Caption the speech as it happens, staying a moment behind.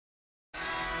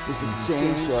This is the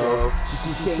Shane Show. This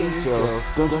is the Shane Show.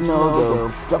 Don't you know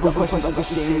though? Dropping questions like a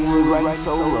Shane would write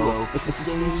solo. It's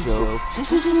the Shane Show.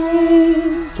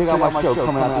 Shane. Check out my show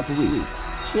coming out this week.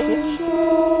 Shane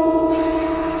Show.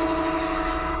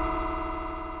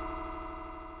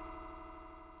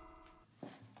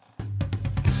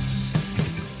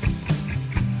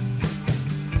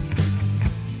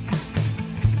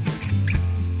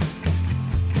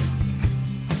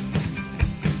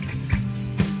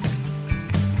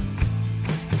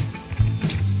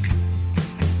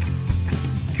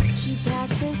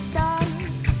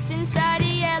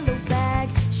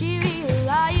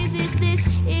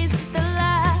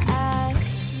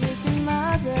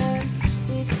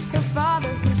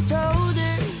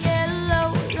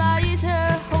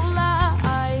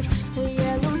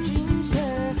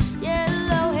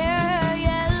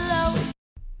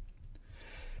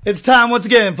 It's time once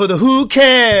again for the Who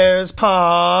Cares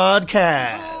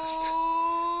podcast.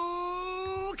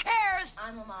 Who cares?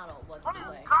 I'm a model. What's the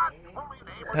play?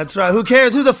 That's right. Who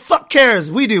cares? Who the fuck cares?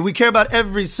 We do. We care about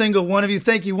every single one of you.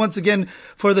 Thank you once again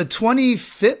for the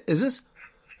 25th. Is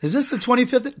this the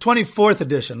 25th? 24th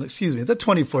edition. Excuse me. The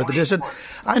 24th edition.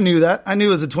 I knew that. I knew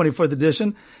it was the 24th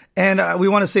edition. And we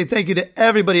want to say thank you to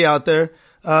everybody out there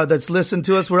that's listened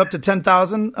to us. We're up to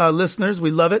 10,000 listeners.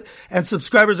 We love it. And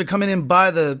subscribers are coming in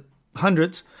by the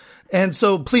hundreds. And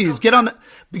so please get on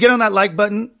that like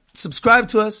button, subscribe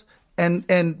to us,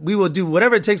 and we will do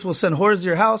whatever it takes. We'll send whores to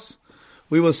your house.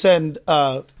 We will send,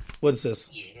 what is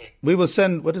this? We will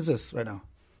send, what is this right now?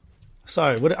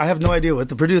 Sorry, I have no idea what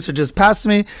the producer just passed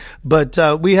me, but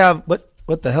we have, what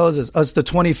the hell is this? Oh, it's the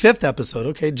 25th episode.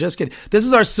 Okay, just kidding. This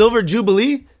is our Silver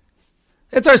Jubilee.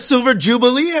 It's our Silver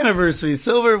Jubilee anniversary.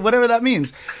 Silver, whatever that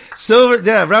means. Silver,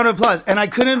 yeah, round of applause. And I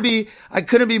couldn't be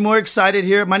more excited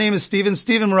here. My name is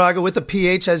Steven Moraga with a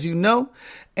PH, as you know.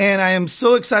 And I am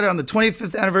so excited on the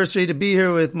 25th anniversary to be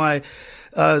here with my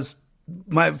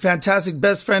fantastic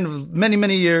best friend of many,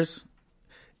 many years.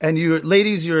 And you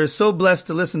ladies, you're so blessed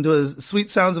to listen to his sweet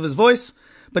sounds of his voice.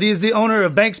 But he is the owner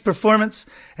of Banks Performance.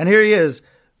 And here he is,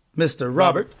 Mr.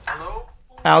 Robert. Hello.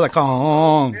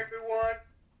 Alarcon. Everyone.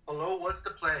 Hello, what's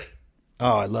the play?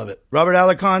 Oh, I love it. Robert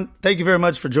Alarcon, thank you very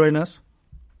much for joining us.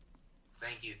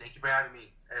 Thank you for having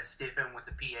me. Stephen with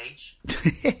the PH.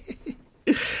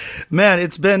 Man,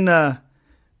 it's been,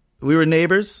 we were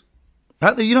neighbors.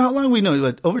 You know how long we know?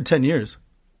 Like, over 10 years.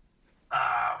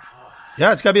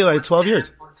 Yeah, it's got to be like 12 years.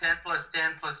 10 plus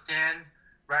 10 plus 10,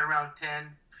 right around 10,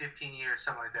 15 years,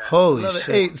 something like that. Holy shit.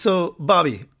 Hey, so,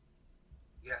 Bobby.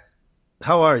 Yes.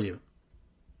 How are you?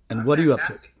 And what are you up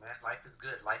to? Man. Life is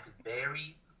good. Life is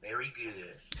very, very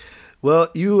good. Well,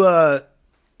 you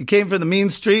came from the mean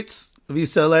streets of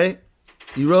East LA.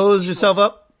 You rose yourself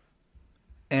up,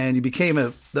 and you became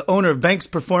the owner of Banks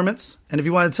Performance. And if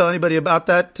you want to tell anybody about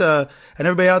that, and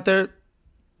everybody out there,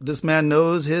 this man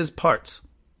knows his parts.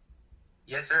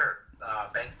 Yes, sir.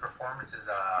 Banks Performance is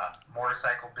a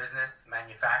motorcycle business,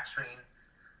 manufacturing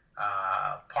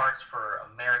parts for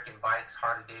American bikes,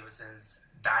 Harley Davidsons,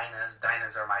 Dynas.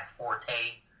 Dynas are my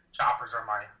forte. Choppers are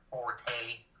my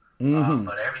forte.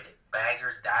 But everything,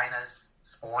 baggers, Dynas,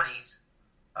 sporties,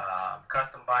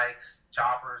 custom bikes,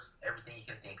 choppers, everything you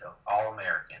can think of. All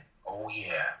American. Oh,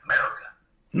 yeah.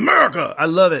 America. I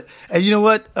love it. And you know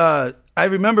what? I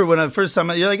remember when first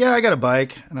time you're like, yeah, I got a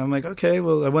bike. And I'm like, okay,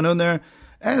 well, I went on there.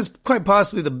 And it's quite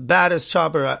possibly the baddest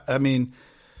chopper. I mean,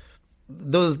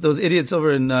 those idiots over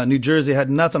in New Jersey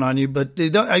had nothing on you. But they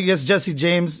don't, I guess Jesse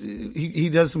James, he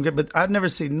does some good. But I've never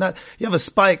seen nothing. You have a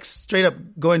spike straight up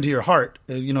going to your heart,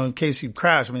 in case you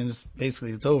crash. I mean,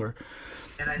 it's over.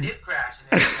 And I did crash,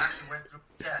 and it actually went through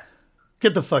the test.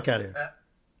 Get the fuck out of here.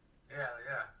 Yeah.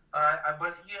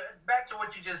 But back to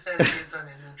what you just said, kids in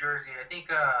New Jersey. I think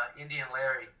Indian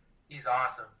Larry, he's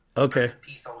awesome. Okay.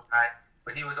 Peace, old guy.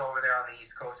 But he was over there on the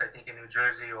East Coast, I think in New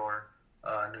Jersey or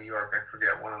New York. I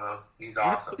forget, one of those. He's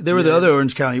awesome. They were the other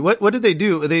Orange County. What did they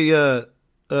do? They had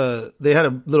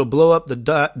a little blow up.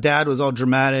 The dad was all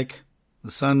dramatic. The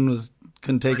son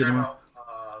couldn't take it anymore.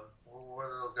 What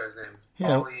are those guys' names? Yeah.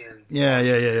 Paulie and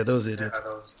Yeah. Those idiots.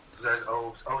 Those guys,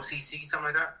 OCC, something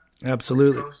like that?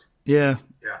 Absolutely. Yeah.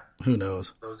 Yeah. Who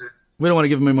knows? Those dudes. We don't want to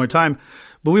give them any more time.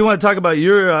 But we want to talk about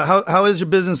your how is your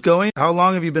business going? How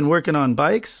long have you been working on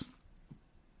bikes?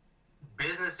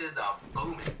 Business is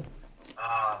booming.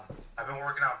 I've been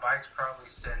working on bikes probably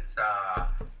since how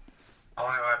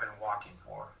long have I been walking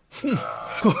for?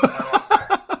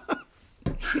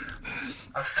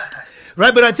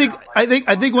 Right, but I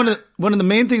think one of the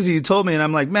main things that you told me, and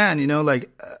I'm like, man,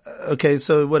 okay,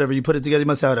 so whatever, you put it together, you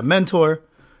must have had a mentor,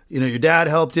 your dad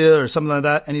helped you or something like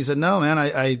that. And he said, no,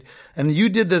 man, and you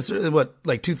did this, what,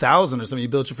 like 2000 or something, you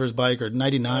built your first bike, or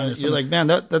 99 or something. You're like, man,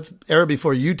 that's era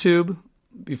before YouTube,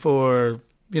 before,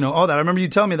 all that. I remember you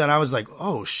telling me that. I was like,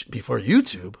 oh, before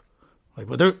YouTube? Like,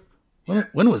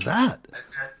 when was that? I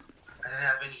didn't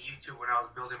have any YouTube when I was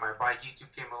building my bike.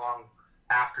 YouTube came along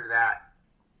after that.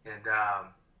 And,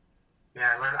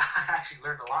 I actually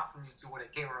learned a lot from YouTube when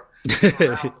it came around.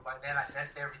 But by then I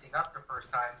messed everything up the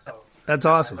first time. So that's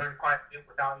awesome. I learned quite a bit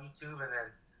without YouTube, and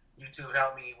then YouTube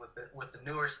helped me with the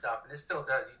newer stuff, and it still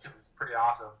does. YouTube is pretty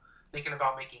awesome. Thinking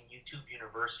about making YouTube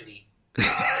University.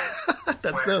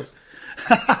 That's dope.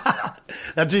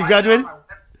 That's where you graduated?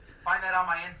 Find that on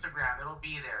my Instagram. It'll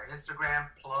be there. Instagram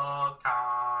plug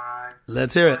time.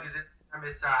 Let's hear it.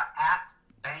 It's at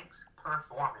Banks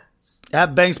Performance.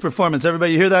 At Banks Performance.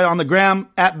 Everybody, you hear that on the gram?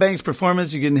 At Banks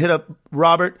Performance. You can hit up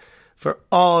Robert for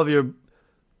all of your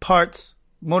parts,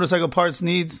 motorcycle parts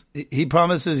needs. He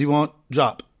promises you won't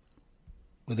drop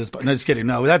with this part. No, just kidding.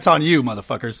 No, that's on you,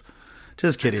 motherfuckers.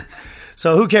 Just kidding.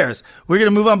 So who cares? We're going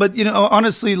to move on. But,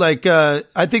 honestly,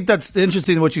 I think that's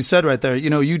interesting what you said right there.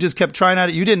 You just kept trying at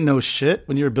it. You didn't know shit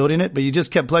when you were building it, but you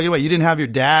just kept plugging away. You didn't have your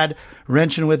dad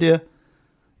wrenching with you.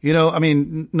 No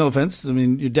offense.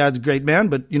 Your dad's a great man,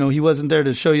 but, he wasn't there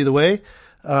to show you the way.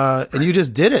 And you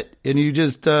just did it. And you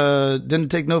just didn't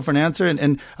take no for an answer.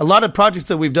 And a lot of projects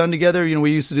that we've done together,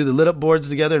 we used to do the lit up boards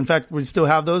together. In fact, we still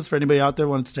have those for anybody out there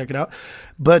who wants to check it out.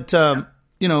 But,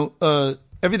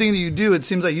 everything that you do, it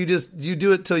seems like you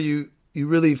do it till you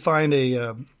really find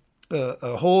a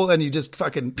hole, and you just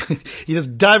fucking you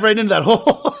just dive right into that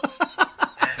hole.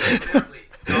 Absolutely.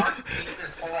 God,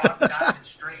 this hole, I'm diving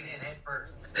straight in head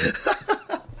first.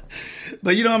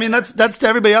 But that's to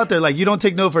everybody out there. Like, you don't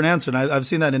take no for an answer, and I've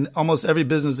seen that in almost every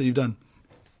business that you've done.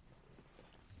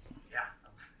 Yeah,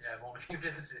 I've only a few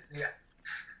businesses, here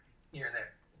and there.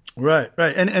 Right,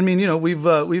 and we've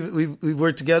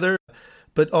worked together.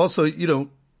 But also,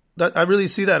 that I really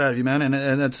see that out of you, man.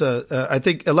 And that's, I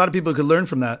think a lot of people could learn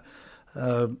from that,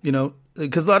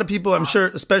 because a lot of people, I'm sure,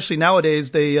 especially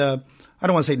nowadays, I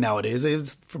don't want to say nowadays,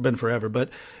 it's been forever, but,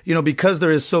 because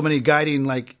there is so many guiding,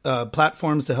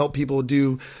 platforms to help people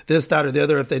do this, that, or the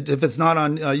other. If it's not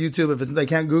on YouTube, if they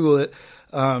can't Google it,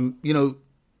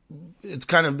 it's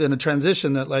kind of been a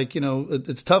transition that,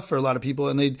 it's tough for a lot of people,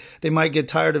 and they might get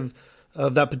tired of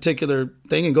that particular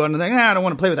thing and go on to the next, I don't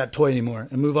want to play with that toy anymore,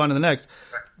 and move on to the next.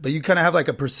 But you kind of have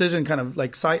a precision kind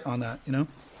of sight on that, Yeah,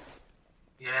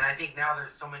 and I think now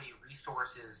there's so many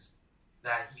resources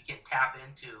that you can tap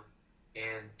into,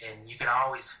 and you can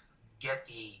always get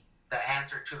the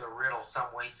answer to the riddle some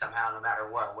way, somehow, no matter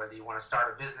what. Whether you want to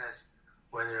start a business,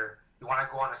 whether you want to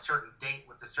go on a certain date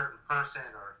with a certain person,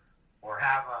 or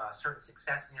have a certain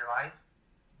success in your life,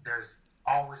 there's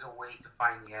always a way to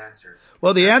find the answer.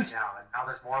 Well, the answer now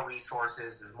there's more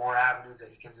resources, there's more avenues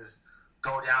that you can just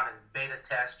go down and beta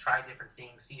test, try different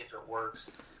things, see if it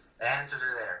works. The answers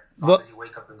are there as long as you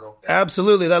wake up and go.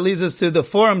 Absolutely. That leads us to the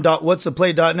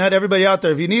forum.what'stheplay.net. Everybody out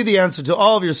there, if you need the answer to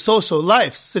all of your social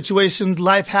life situations,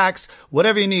 life hacks,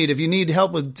 whatever you need, if you need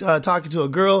help with talking to a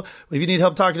girl, if you need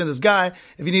help talking to this guy,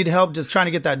 if you need help just trying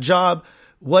to get that job,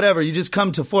 whatever, you just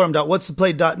come to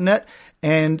forum.what'stheplay.net,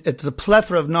 and it's a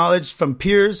plethora of knowledge from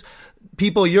peers,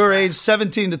 people your age,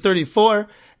 17 to 34.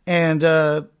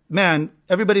 And, man,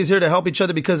 everybody's here to help each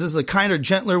other, because this is a kinder,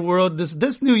 gentler world.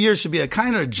 This new year should be a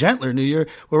kinder, gentler new year,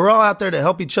 where we're all out there to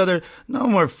help each other. No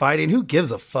more fighting. Who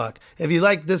gives a fuck? If you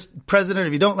like this president,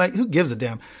 if you don't like, who gives a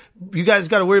damn? You guys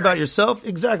got to worry about yourself.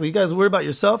 Exactly. You guys worry about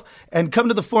yourself, and come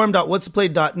to the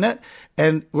forum.what'stheplay.net,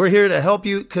 and we're here to help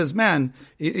you, because, man,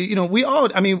 we all,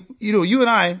 you and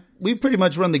I, we pretty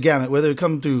much run the gamut, whether it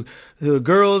comes to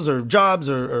girls or jobs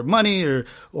or money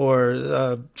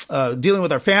or dealing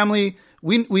with our family.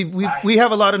 We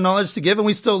have a lot of knowledge to give, and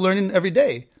we're still learning every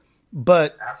day.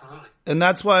 But absolutely. And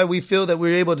that's why we feel that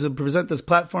we're able to present this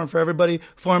platform for everybody.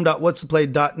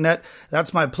 Forum.what'stheplay.net.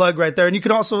 That's my plug right there. And you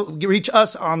can also reach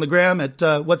us on the gram at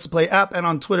What's the Play app, and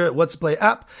on Twitter at What's the Play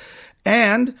app,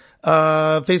 and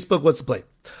Facebook What's the Play.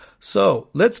 So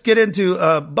let's get into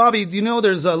Bobby.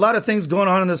 There's a lot of things going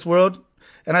on in this world,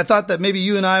 and I thought that maybe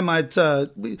you and I might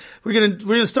we're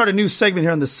gonna start a new segment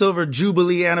here on the Silver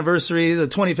Jubilee anniversary, the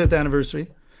 25th anniversary.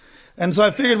 And so I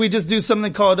figured we'd just do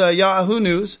something called Yahoo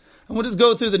News, and we'll just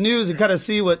go through the news and kind of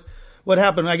see what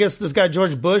happened. I guess this guy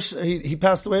George Bush, he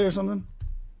passed away or something.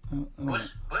 Bush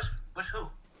who?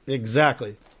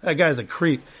 Exactly. That guy's a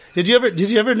creep. Did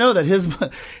you ever know that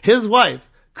his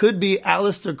wife could be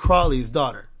Aleister Crowley's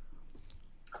daughter?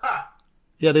 Huh.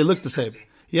 Yeah, they look the same.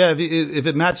 Yeah, if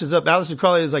it matches up, Aleister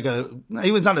Crowley is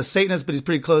he was not a Satanist, but he's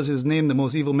pretty close. He was named the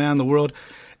most evil man in the world.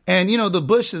 And, the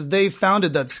Bushes, they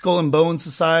founded that Skull and Bone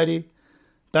Society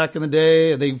back in the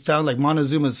day. They found like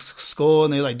Montezuma's skull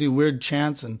and they like do weird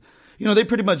chants. And, they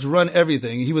pretty much run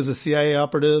everything. He was a CIA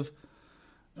operative.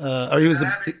 Or he was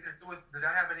does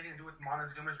that have anything to do with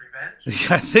Montezuma's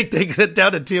revenge? I think they got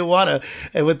down to Tijuana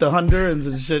and with the Hondurans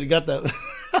and shit. Got that.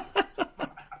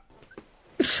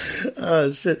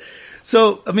 Oh, shit.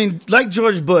 So, I mean, like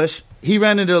George Bush, he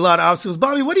ran into a lot of obstacles.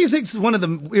 Bobby, what do you think is one of the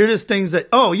weirdest things that...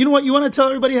 Oh, you know what? You want to tell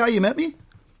everybody how you met me?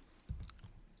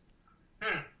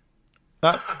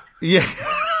 Yeah.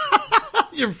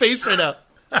 Your face right now.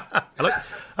 I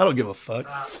don't give a fuck.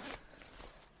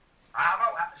 How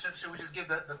about, should we just give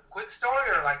the quick story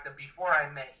or like the before I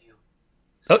met you?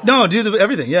 Oh, no, do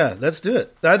everything. Yeah, let's do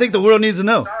it. I think the world needs to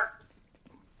know.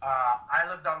 I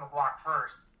lived on the block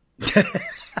first. And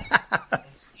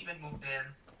Steven moved in.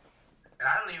 And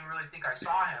I don't even really think I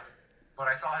saw him, but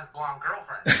I saw his blonde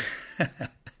girlfriend.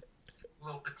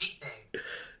 Little petite thing.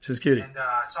 She's cutie. And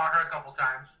saw her a couple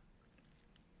times.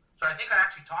 So I think I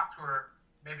actually talked to her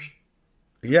maybe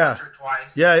once or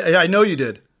twice. Yeah, I know you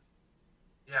did.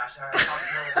 Yeah, so I talked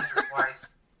to her once or twice.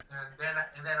 And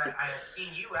then I had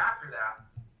seen you after that.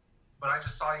 But I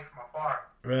just saw you from afar.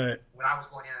 Right. When I was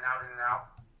going in and out.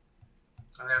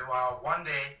 And then one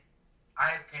day,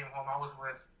 I came home. I was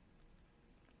with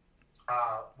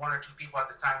one or two people at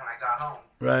the time when I got home.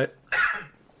 Right.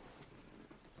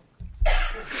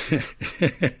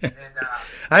 And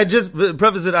I just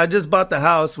bought the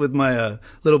house with my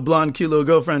little blonde, cute little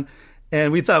girlfriend,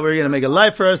 and we thought we were going to make a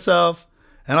life for ourselves.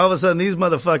 And all of a sudden, these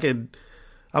motherfucking...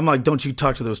 I'm like, don't you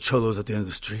talk to those cholos at the end of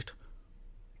the street.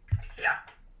 Yeah.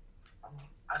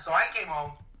 So I came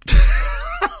home.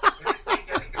 I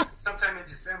think it's sometime in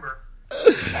December.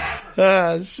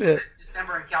 Shit. It's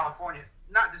December in California,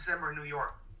 not December in New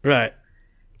York. Right.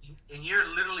 And you're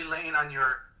literally laying on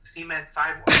your cement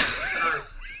sidewalk.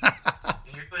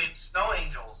 And you're doing snow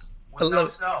angels with no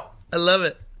snow. I love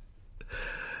it.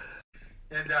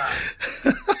 And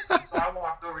so I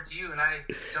walked over to you and I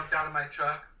jumped out of my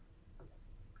truck,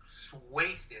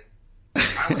 wasted.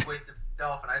 I was wasted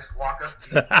myself, and I just walk up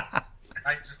to you.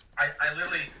 And I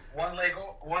literally one leg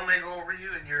over you,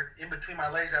 and you're in between my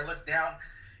legs. I look down.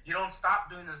 You don't stop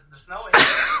doing the snow angel.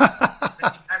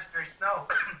 The imaginary snow.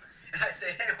 And I say,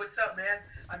 hey, what's up, man?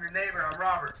 I'm your neighbor. I'm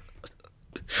Robert.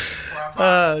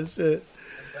 Oh, shit.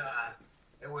 And,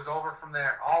 it was over from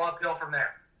there. All uphill from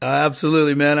there.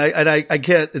 Absolutely, man. I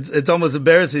can't. It's almost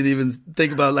embarrassing to even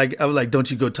think about. Like, I was like, don't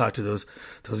you go talk to those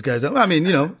guys? I mean,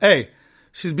 hey,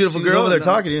 she's a beautiful girl over there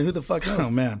talking to you. Who the fuck? Oh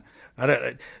man,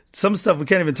 some stuff we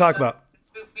can't even talk about.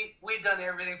 We've done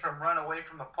everything from run away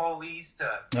from the police to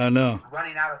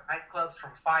running out of nightclubs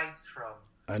from fights from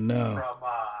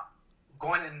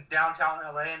going in downtown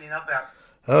LA, ending up at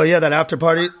that after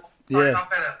party. Starting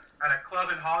off at a club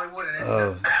in Hollywood and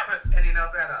ending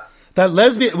up at a that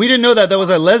lesbian. We didn't know that was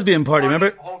a lesbian party.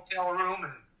 Remember? Hotel room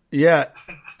and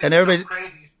and everybody.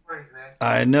 Crazy stories, man.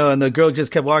 I know, and the girl just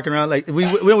kept walking around like we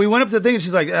went up to the thing and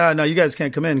she's like, no, you guys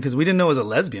can't come in because we didn't know it was a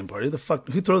lesbian party. The fuck,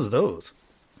 who throws those?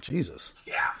 Jesus.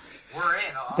 Yeah, we're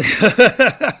in.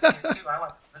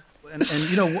 And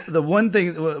the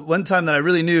one time that I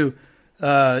really knew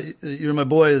you were my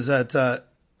boy is that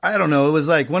I don't know, it was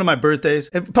like one of my birthdays.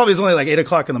 It probably was only like 8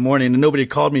 o'clock in the morning and nobody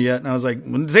called me yet. And I was like,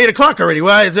 it's 8 o'clock already.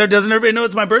 Why doesn't everybody know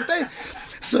it's my birthday?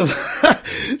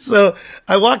 So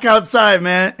I walk outside,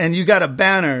 man, and you got a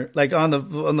banner like on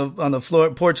the floor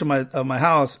porch of my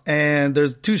house, and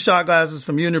there's 2 shot glasses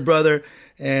from you and your brother.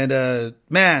 And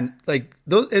man, like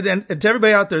those, and to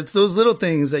everybody out there, it's those little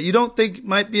things that you don't think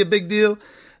might be a big deal,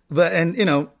 but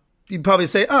you'd probably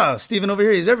say, Steven over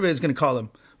here, everybody's going to call him.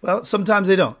 Well, sometimes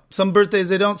they don't. Some birthdays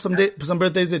they don't. Some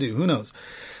birthdays they do. Who knows?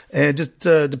 And it just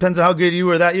depends on how good you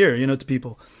were that year, to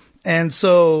people. And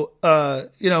so,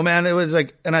 man, it was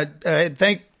like, and I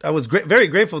was very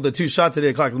grateful for the 2 shots at 8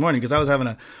 o'clock in the morning because I was having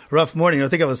a rough morning. I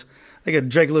think I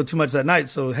drank a little too much that night.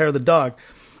 So hair of the dog.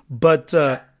 But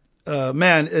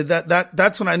man,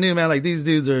 that's when I knew, man, like these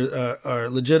dudes are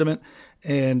legitimate,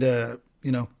 and I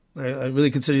really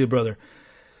consider you a brother.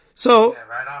 So yeah,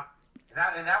 right on.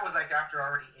 And that was like after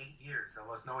already 8 years of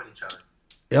us knowing each other.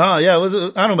 Yeah, it was, I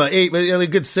don't know about 8, but a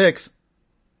good 6.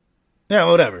 Yeah,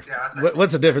 whatever. Yeah,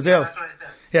 what's the difference? Yeah, that's what I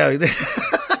said.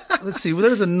 Yeah. Let's see. Well,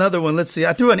 there's another one. Let's see.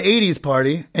 I threw an 80s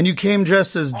party, and you came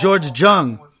dressed as George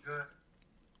Jung.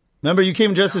 Remember, you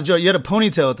came dressed as George. You had a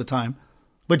ponytail at the time,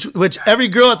 which every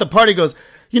girl at the party goes,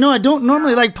 I don't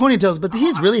normally like ponytails, but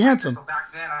he's really handsome. So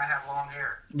back then, I had long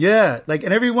hair. Yeah,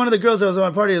 and every one of the girls that was at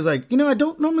my party was like, I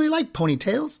don't normally like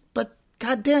ponytails, but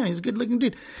God damn, he's a good looking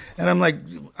dude. And I'm like,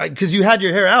 because you had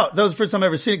your hair out. That was the first time I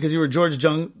ever seen it because you were George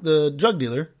Jung, the drug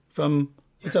dealer from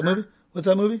What's that movie? What's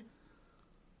that movie?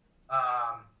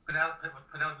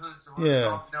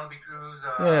 Penelope Cruz.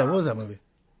 Yeah, what was that movie?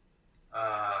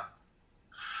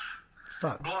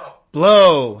 Fuck.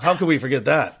 Blow. How could we forget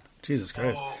that? Jesus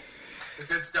Christ. Oh, the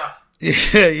good stuff.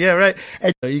 Yeah, right.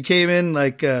 And you came in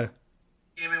like... Came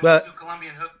in with 2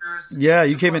 Colombian hookers. Yeah,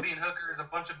 you came in... Colombian hookers, a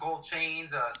bunch of gold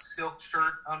chains, a silk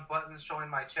shirt unbuttoned showing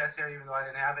my chest hair even though I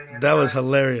didn't have any. That was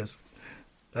hilarious.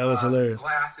 Hilarious.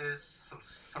 Glasses,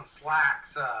 some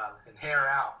slacks, and hair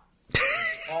out.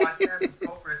 All I had was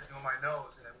cobras in my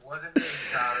nose, and it wasn't baby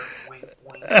powder. Wink,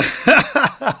 wink.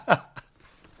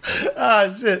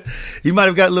 Ah, shit. You might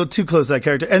have got a little too close to that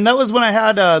character. And that was when I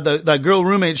had that girl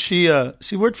roommate. She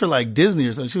worked for like Disney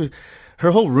or something.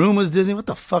 Her whole room was Disney. What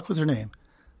the fuck was her name?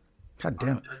 God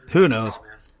damn it. Who knows?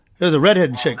 It was a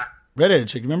redheaded chick. Redheaded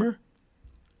chick, remember?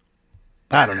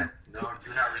 I don't know. No,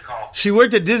 do not recall. She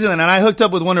worked at Disneyland, and I hooked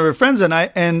up with one of her friends that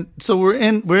night. And so we're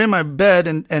in my bed,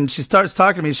 and she starts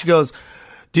talking to me. She goes,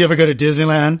 "Do you ever go to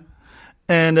Disneyland?"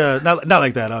 And not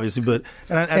like that, obviously, but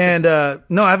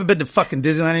no, I haven't been to fucking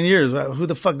Disneyland in years. Who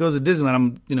the fuck goes to Disneyland?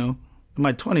 I'm in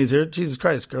my 20s here. Jesus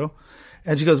Christ, girl.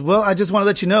 And she goes, "Well, I just want to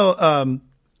let you know,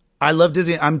 I love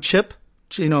Disney. I'm Chip.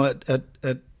 At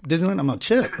Disneyland, I'm not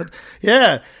Chip." But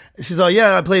yeah, she's all,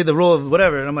 "Yeah, I played the role of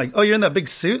whatever." And I'm like, "Oh, you're in that big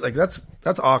suit? Like that's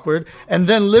awkward." And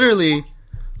then literally,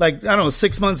 like I don't know,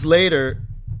 6 months later,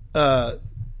 like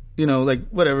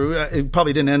whatever, it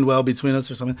probably didn't end well between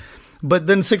us or something. But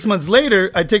then 6 months later,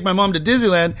 I take my mom to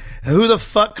Disneyland, and who the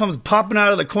fuck comes popping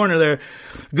out of the corner there?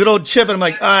 Good old Chip. And I'm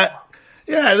like,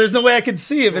 yeah, there's no way I can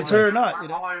see if it's her or not.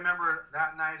 All I remember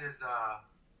that night is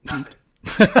nothing.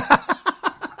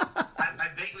 I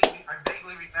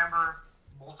vaguely remember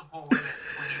multiple women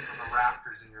swinging from the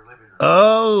rafters in your living room.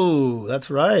 Oh,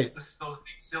 that's right. Those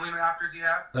big ceiling rafters you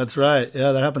have? That's right.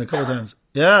 Yeah, that happened a couple times.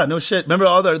 Yeah, no shit. Remember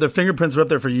all their fingerprints were up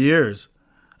there for years.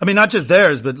 I mean, not just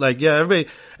theirs, but like, yeah, everybody.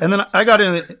 And then I got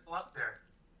in.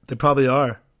 They probably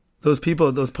are. Those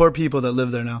poor people that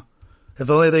live there now. If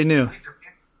only they knew.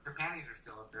 Their panties are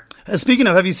still up there. Speaking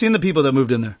of, have you seen the people that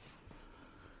moved in there?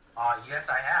 Yes,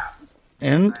 I have.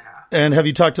 And have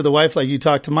you talked to the wife like you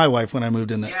talked to my wife when I moved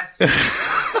in there? Yes.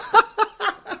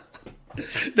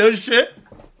 No shit.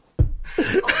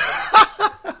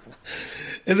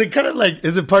 Is it kind of like,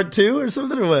 is it part 2 or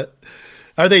something or what?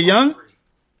 Are they young?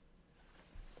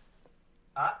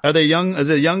 Are they young? Is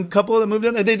it a young couple that moved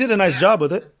in? They did a nice job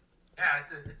with it. Yeah,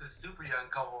 it's a super young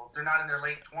couple. They're not in their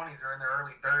late 20s. They're in their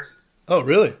early 30s. Oh,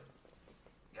 really?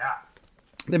 Yeah.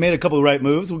 They made a couple of right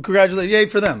moves. Well, congratulate. Yay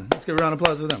for them. Let's give a round of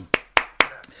applause for them.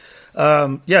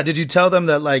 Yeah, did you tell them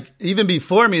that, like, even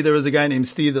before me, there was a guy named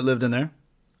Steve that lived in there?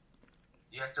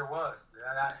 Yes, there was.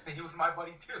 He was my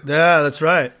buddy, too. Yeah, that's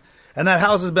right. And that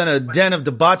house has been a den of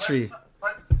debauchery.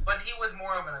 But he was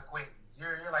more of an acquaintance.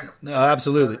 You're like a... No,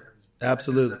 absolutely.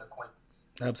 Absolutely.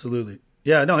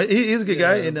 Yeah, no, he's a good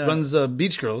guy and runs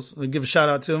Beach Girls. I'll give a shout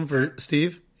out to him for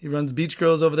Steve. He runs Beach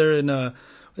Girls over there in,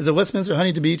 is it Westminster,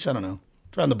 Huntington Beach? I don't know.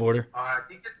 It's around the border. I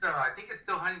think it's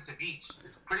still Huntington Beach.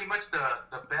 It's pretty much the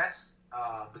best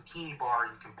bikini bar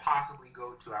you can possibly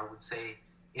go to, I would say,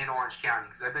 in Orange County.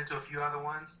 Because I've been to a few other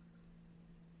ones.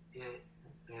 And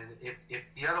if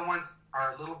the other ones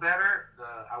are a little better,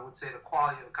 I would say the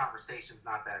quality of the conversation is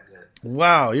not that good.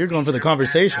 Wow, you're going for the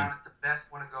conversation. It's the best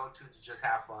one to go to just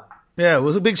have fun. Yeah, it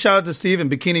was a big shout out to Steve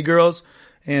and Bikini Girls,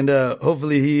 and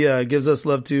hopefully he gives us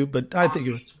love too. But I think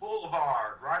Beach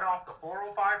Boulevard, right off the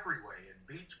 405 freeway in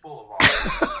Beach Boulevard.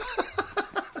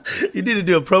 You need to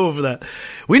do a promo for that.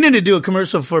 We need to do a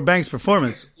commercial for Banks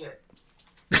Performance. Yeah.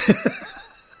 And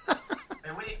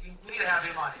we need to have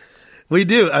him on here. We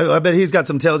do. I bet he's got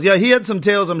some tales. Yeah, he had some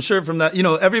tales, I'm sure, from that.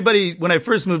 Everybody, when I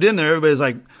first moved in there, everybody's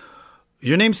like,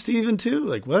 "Your name's Steven too?"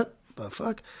 Like, what the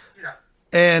fuck? Yeah.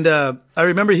 And I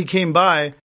remember he came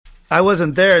by. I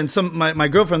wasn't there, and my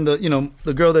girlfriend,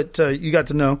 the girl that you got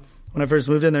to know when I first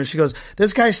moved in there, she goes,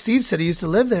 "This guy Steve said he used to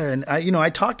live there, and I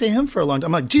talked to him for a long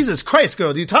time." I'm like, "Jesus Christ,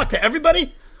 girl, do you talk to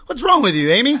everybody? What's wrong with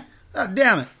you, Amy? God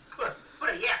damn it."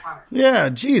 Yeah,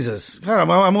 Jesus. God,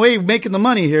 I'm away making the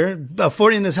money here,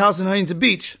 affording this house in Huntington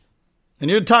Beach. And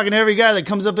you're talking to every guy that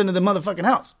comes up into the motherfucking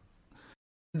house.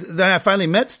 Then I finally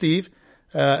met Steve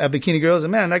at Bikini Girls,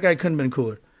 and man, that guy couldn't have been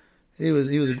cooler. He was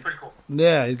pretty cool.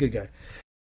 Yeah, he's a good guy.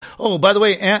 Oh, by the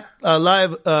way, Aunt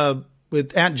live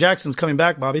with Aunt Jackson's coming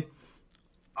back, Bobby.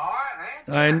 All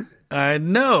right, I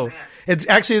know. Man.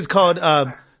 It's called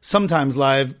Sometimes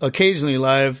Live, Occasionally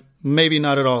Live, Maybe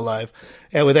Not at All Live,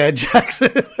 and with Aunt Jackson.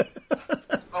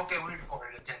 Okay, we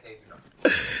recorded it 10 days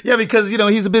ago. Yeah, because,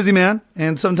 he's a busy man,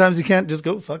 and sometimes he can't just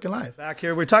go fucking live. Back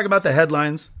here, we're talking about the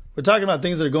headlines. We're talking about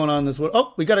things that are going on in this world.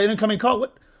 Oh, we got an incoming call.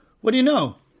 What do you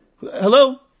know?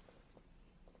 Hello?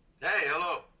 Hey,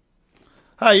 hello.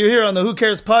 Hi, you're here on the Who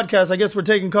Cares podcast. I guess we're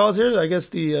taking calls here. I guess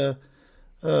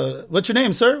what's your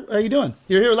name, sir? How you doing?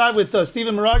 You're here live with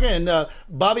Steven Moraga and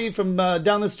Bobby from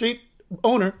down the street,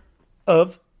 owner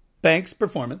of Banks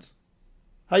Performance.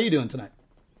 How you doing tonight?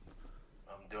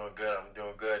 I'm doing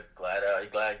good. Glad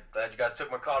you guys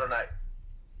took my call tonight.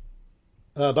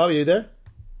 Bobby, are you there?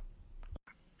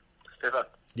 Steven.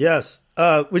 Yes.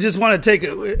 We just want to take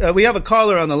we have a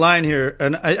caller on the line here,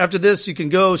 and after this, you can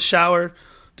go shower,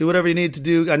 do whatever you need to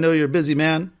do. I know you're a busy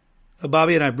man,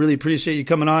 Bobby, and I really appreciate you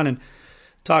coming on and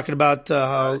talking about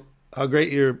how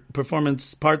great your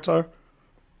performance parts are.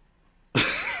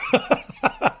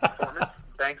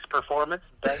 Banks Performance,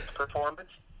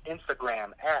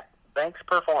 Instagram @Banks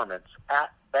Performance,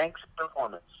 @Banks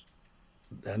Performance.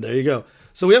 And there you go.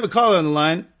 So we have a caller on the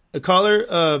line. A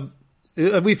caller,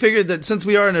 we figured that since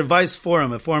we are an advice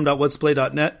forum at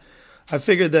forum.whatsplay.net, I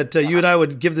figured that you and I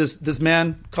would give this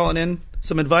man calling in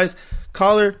some advice.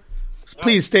 Caller,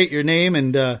 please state your name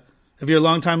and if you're a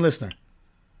long-time listener.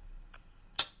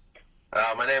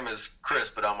 My name is Chris,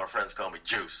 but all my friends call me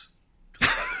Juice. 'Cause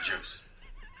I got the juice.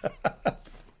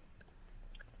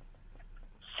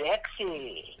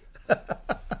 Sexy.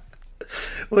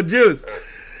 Well, Juice,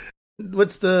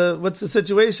 what's the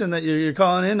situation that you're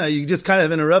calling in? You just kind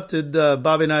of interrupted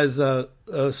Bobby and I's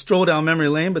stroll down memory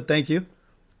lane, but thank you.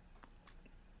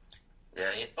 Yeah,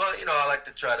 well, I like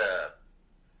to try to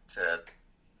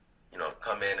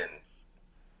come in and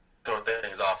throw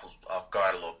things off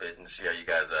guard a little bit and see how you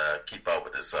guys keep up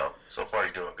with it. So far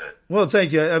you're doing good. Well,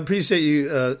 thank you. I appreciate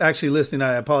you actually listening.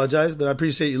 I apologize, but I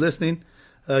appreciate you listening.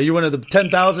 You're one of the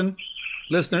 10,000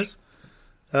 listeners,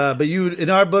 but you, in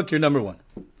our book, you're number one.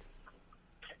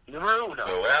 Numero uno.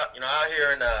 Well, out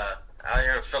here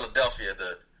in Philadelphia,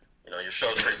 your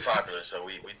show's pretty popular, so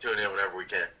we tune in whenever we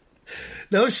can.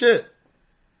 No shit.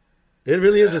 It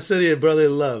really is a city of brotherly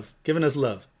love, giving us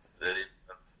love.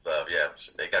 Love, yeah.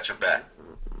 They got your back.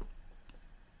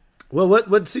 Well,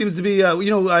 what seems to be,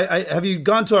 I have you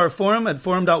gone to our forum at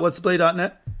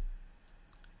forum.whatsplay.net?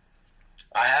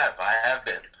 I have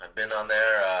been. I've been on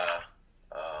there.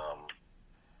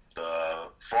 The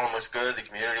forum was good. The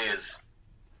community is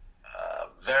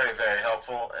very, very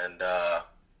helpful, and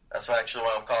that's actually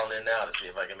why I'm calling in now to see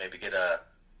if I can maybe get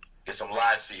some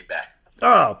live feedback.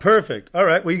 Oh, perfect. All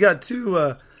right. Well, you got two.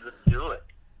 Let's do it.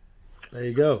 There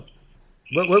you go.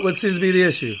 What seems to be the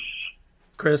issue,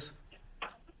 Chris?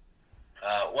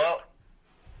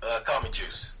 Call me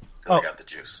Juice. 'Cause I got the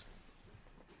juice.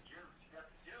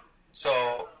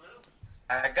 So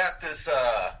I got this.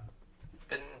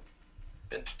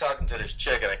 Been talking to this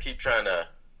chick, and I keep trying to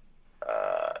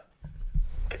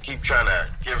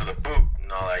give her the boot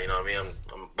and all that. You know what I mean?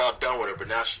 I'm about done with her, but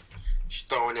now she's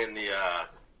throwing in the.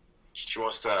 She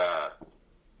wants to,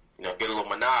 get a little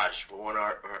menage with one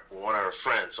of her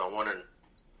friends. So I'm wondering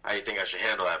how you think I should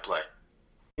handle that play.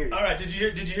 All right. Did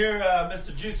you hear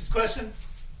Mr. Juice's question?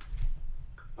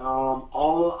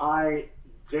 All I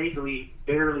vaguely,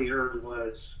 barely heard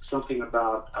was something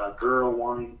about a girl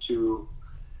wanting to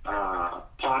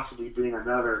possibly bring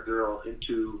another girl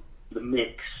into the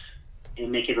mix and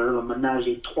make it a little menage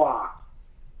a trois.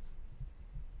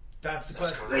 That's the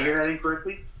question. Did I hear that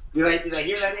incorrectly? Did I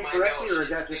hear that incorrectly, or is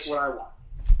that just what I want?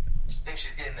 I think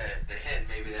she's getting the hint,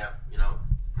 maybe that,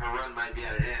 her run might be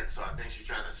out of hand, so I think she's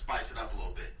trying to spice it up a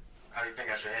little bit. How do you think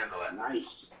I should handle that? Nice.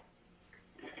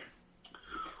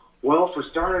 Well, for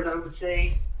starters, I would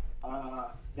say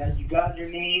that you got your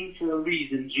name for a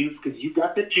reason, Juice, because you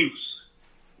got the juice.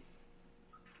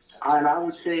 And I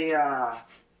would say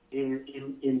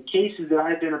in cases that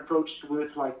I've been approached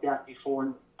with like that before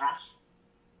in the past,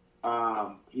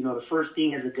 the first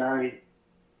thing as a guy,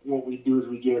 what we do is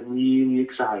we get really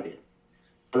excited.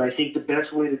 But I think the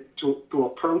best way to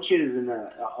approach it is in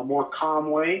a more calm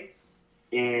way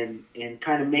and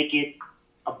kind of make it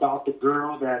about the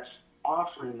girl that's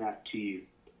offering that to you.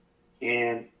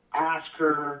 And ask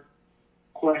her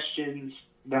questions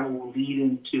that will lead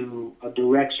into a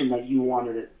direction that you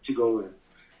wanted it to go in.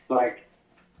 Like,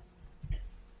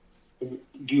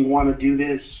 do you want to do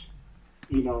this,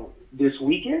 this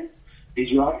weekend? Do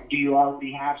you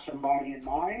already have somebody in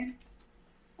mind?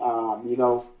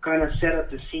 Kind of set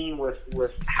up the scene with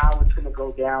how it's going to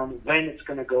go down, when it's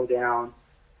going to go down.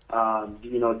 Do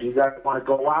you guys want to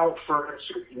go out first,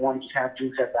 or do you want to just have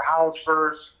drinks at the house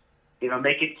first?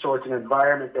 Make it so it's an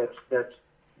environment that's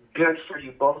good for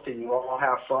you both, and you all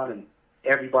have fun, and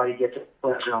everybody gets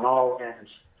pleasure on all ends.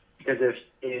 Because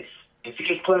if you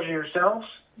get pleasure yourself,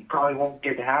 you probably won't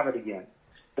get to have it again.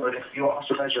 But if you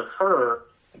also pleasure her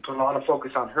and put a lot of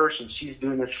focus on her, since she's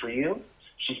doing this for you,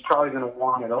 she's probably going to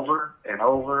want it over and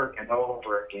over and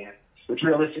over again. Which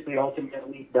realistically,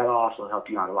 ultimately, that'll also help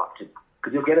you out a lot too,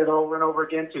 because you'll get it over and over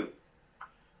again too.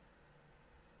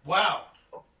 Wow.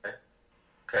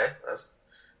 Okay,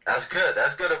 that's good.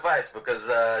 That's good advice, because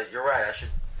you're right. I should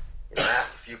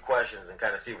ask a few questions and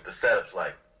kind of see what the setup's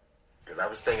like, because I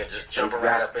was thinking just jumping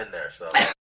right up in there. So,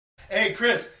 hey,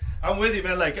 Chris, I'm with you,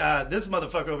 man. Like this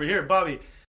motherfucker over here, Bobby.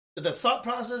 The thought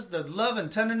process, the love and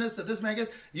tenderness that this man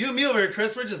gets. You and me over here,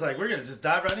 Chris, we're gonna just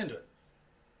dive right into it.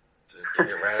 just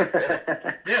get right up in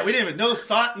it. Yeah, we didn't even no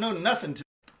thought, no nothing to.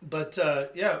 But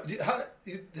yeah,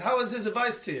 how was his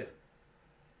advice to you?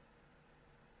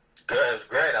 Good. It was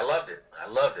great. I loved it.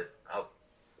 I'm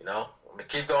gonna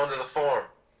keep going to the forum.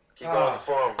 Keep going to the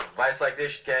forum. Advice like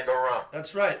this, you can't go wrong.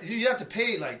 That's right. You have to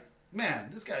pay. Like, man,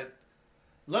 this guy.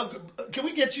 Can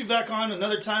we get you back on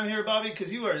another time here, Bobby?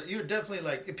 Because you're definitely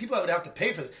like, people would have to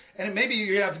pay for this, and maybe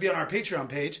you're gonna have to be on our Patreon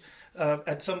page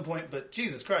at some point. But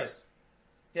Jesus Christ,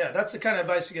 yeah, that's the kind of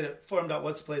advice you get at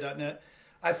forum.whatsplay.net.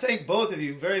 I thank both of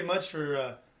you very much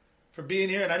for being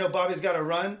here, and I know Bobby's got to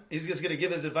run. He's just gonna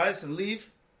give his advice and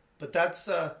leave, but that's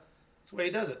the way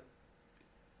he does it.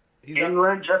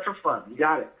 Run just for fun. You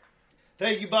got it.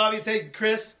 Thank you, Bobby. Thank you,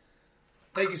 Chris.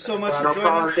 Thank you so much for joining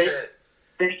us. Appreciate it.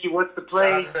 Thank you. What's the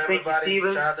play? Shout out to Thank you, everybody.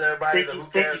 Steven. Shout out to everybody. Thank The you, Who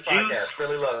Cares thank you, podcast.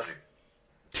 Philly loves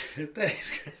you.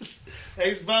 Thanks, Chris.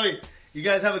 Thanks, Bobby. You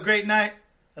guys have a great night.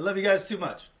 I love you guys too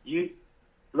much.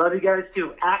 Love you guys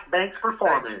too. At Banks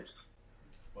Performance.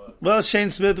 Well, Shane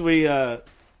Smith, we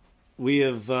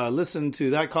have listened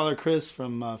to that caller, Chris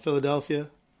from Philadelphia,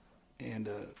 and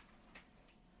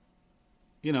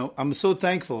I'm so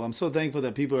thankful. I'm so thankful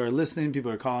that people are listening,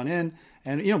 people are calling in,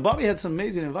 and Bobby had some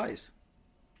amazing advice.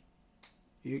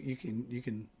 You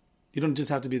don't just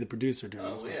have to be the producer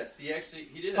during this. Oh yes,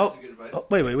 he did have some good advice. Oh,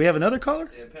 wait, we have another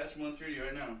caller? Yeah, patch 1 through you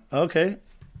right now. Okay.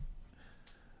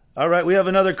 All right, we have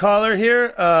another caller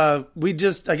here. I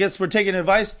guess we're taking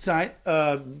advice tonight,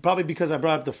 probably because I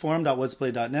brought up the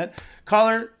forum.whatsplay.net.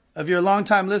 Caller, if you're a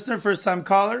long-time listener, first-time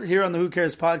caller here on the Who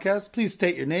Cares podcast, please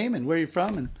state your name and where you're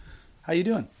from and how you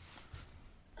doing.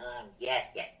 Yes.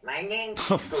 My name's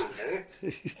Scooter,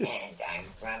 and I'm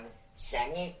from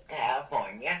sunny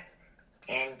California,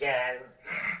 and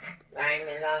I'm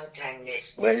a long-time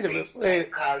listener. Wait a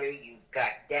minute. Caller, you got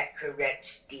that correct,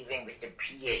 Stephen, with the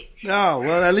PH. Oh,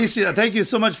 well, at least thank you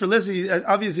so much for listening.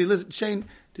 Obviously, listen, Shane,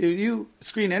 do you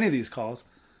screen any of these calls?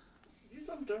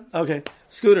 Sometimes. Okay.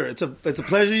 Scooter, it's a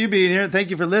pleasure you being here. Thank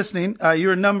you for listening.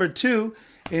 You're number 2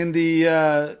 in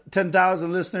the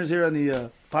 10,000 listeners here on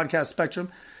the podcast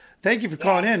spectrum. Thank you for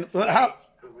calling in. That's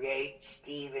great,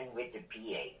 Stephen, with the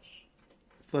PH.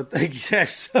 Well, thank you. I'm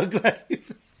so glad.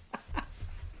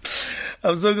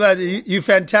 I'm so glad you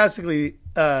fantastically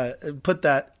put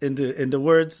that into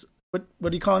words. What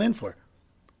are you calling in for?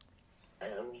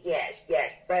 Yes.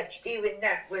 But, Stephen,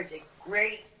 that was a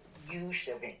great use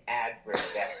of an adverb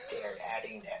out there,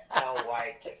 adding the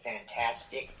LY to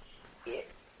fantastic. It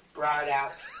brought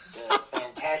out the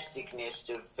fantasticness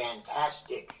of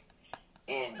fantastic.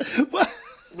 And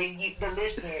the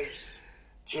listeners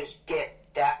just get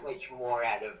that much more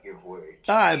out of your words.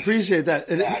 I appreciate that.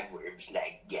 Adverbs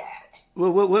like that.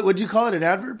 What would you call it, an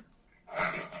adverb?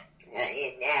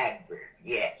 An adverb,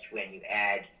 yes, when you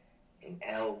add an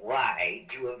LY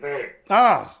to a verb.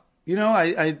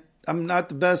 I'm not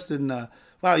the best in...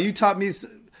 wow, you taught me...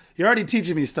 You're already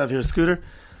teaching me stuff here, Scooter.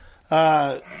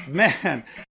 Man,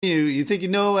 you think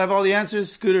have all the answers?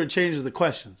 Scooter changes the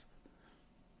questions.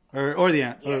 Or the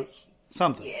answer. Yes.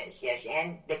 Something. Yes,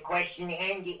 and the question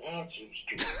and the answers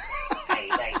too. I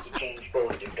like to change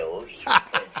both of those,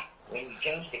 because when you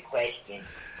change the question,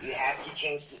 you have to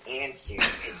change the answer,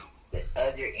 because the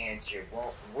other answer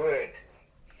won't work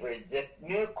for the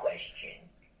new question.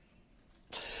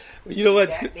 You know what?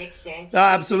 Does that make sense?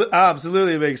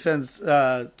 Absolutely makes sense,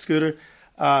 Scooter.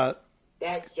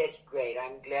 That's just great.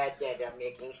 I'm glad that I'm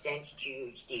making sense to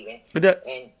you, Stephen.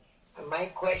 And my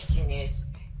question is,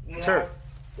 you have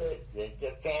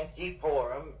the fancy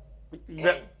forum,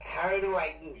 and how do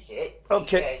I use it?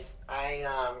 Okay. Because I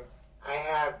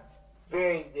have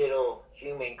very little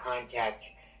human contact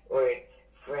or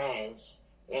friends,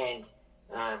 and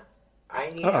I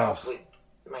need help with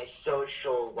my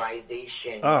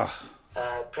socialization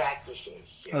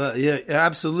practices. Yeah,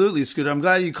 absolutely, Scooter. I'm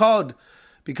glad you called,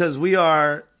 because we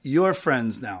are your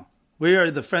friends now. We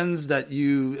are the friends that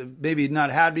you maybe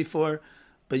not had before,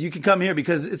 but you can come here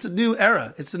because it's a new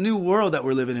era. It's a new world that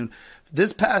we're living in.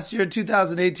 This past year,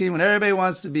 2018, when everybody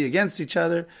wants to be against each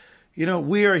other,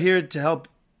 we are here to help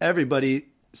everybody.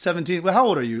 17. Well, how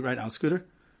old are you right now, Scooter?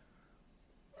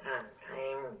 I'm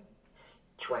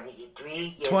 23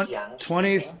 years Twen- young.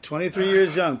 23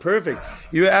 years young. Perfect.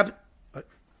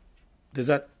 Does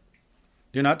that?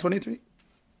 You're not 23?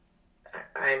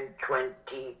 I'm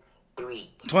 23.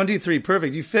 23.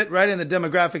 Perfect. You fit right in the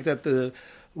demographic that the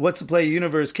What's the Play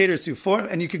universe caters to. Forum,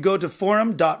 and you could go to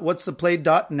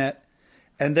forum.whatstheplay.net,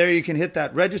 and there you can hit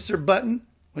that register button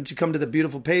once you come to the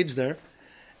beautiful page there,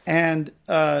 and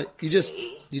you just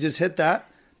hit that,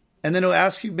 and then it'll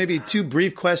ask you maybe 2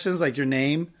 brief questions like your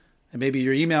name and maybe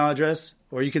your email address,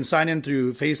 or you can sign in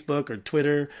through Facebook or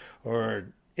Twitter or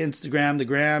Instagram, the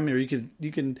Gram, or you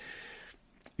can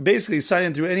basically sign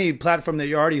in through any platform that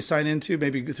you already signed into,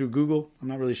 maybe through Google. I'm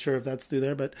not really sure if that's through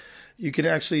there, but you can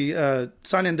actually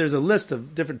sign in. There's a list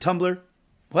of different Tumblr,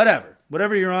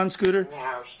 whatever you're on, Scooter.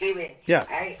 Now, Steven, Yeah.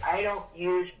 I don't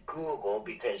use Google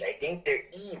because I think they're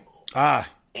evil. Ah,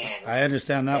 And I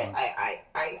understand that one.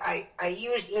 I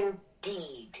use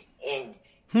Indeed. And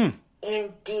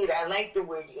Indeed, I like the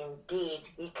word Indeed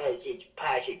because it's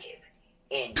positive.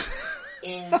 And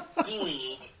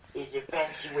Indeed is a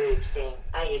fancy way of saying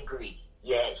I agree.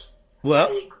 Yes, Well,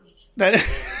 I agree. that,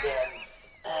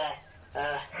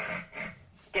 And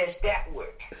does that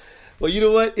work? well, you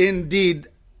know what? Indeed,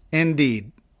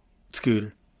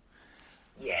 Scooter.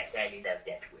 Yes, I love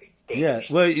that word. Thank Yeah,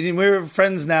 you. well, we're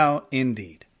friends now,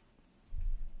 indeed.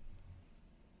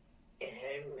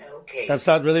 Okay. That's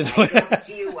not really the I way. don't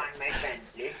see you on my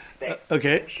friends list, but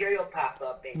Okay. I'm sure you'll pop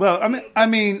up. And Well, I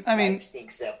mean, life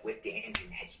syncs up with the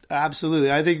internet.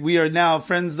 absolutely. I think we are now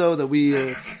friends, though. That we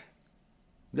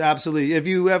absolutely. If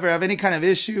you ever have any kind of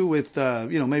issue with,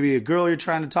 maybe a girl you're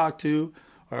trying to talk to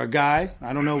or a guy,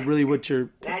 I don't know really what your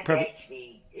That's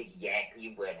actually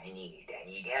exactly what I need. I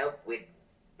need help with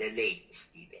the ladies,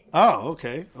 Stephen. Oh,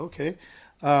 okay.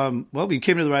 Well, we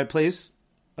came to the right place.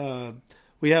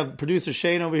 We have producer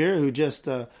Shane over here who just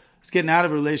is getting out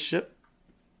of a relationship.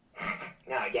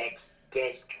 No, that's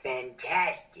just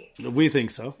fantastic. We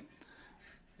think so.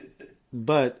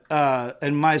 But,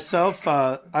 and myself,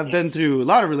 I've been through a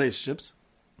lot of relationships.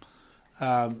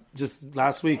 Just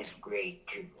last week. That's great,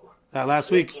 too.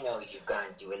 Last week. You know, you've gone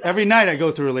through a lot. Every night I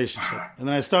go through a relationship. And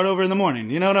then I start over in the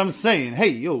morning. You know what I'm saying? Hey,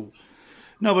 yo.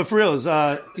 No, but for reals,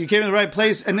 you came to the right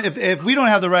place. And if we don't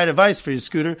have the right advice for you,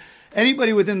 Scooter,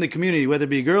 anybody within the community, whether it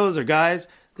be girls or guys,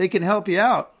 they can help you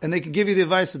out. And they can give you the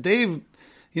advice that they've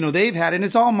had. And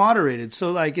it's all moderated.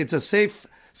 So, like, it's a safe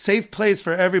place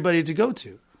for everybody to go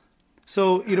to.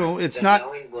 So, it's So not... No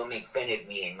one will make fun of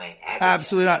me and my avatar.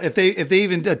 Absolutely not. If they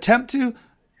even attempt to,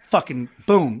 fucking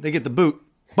boom, they get the boot.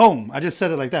 Boom. I just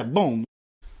said it like that. Boom.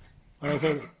 That's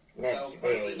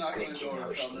very good to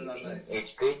know, Stephen.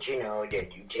 It's good to know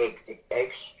that you take the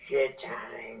extra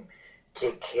time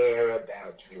to care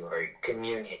about your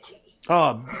community.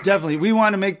 Oh, definitely. We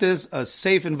want to make this a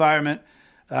safe environment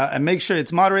and make sure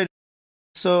it's moderated.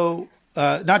 So,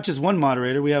 not just one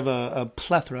moderator. We have a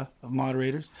plethora of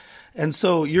moderators. And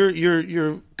so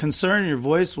your concern, your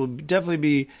voice will definitely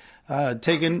be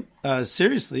taken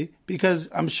seriously, because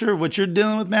I'm sure what you're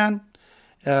dealing with, man,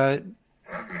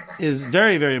 is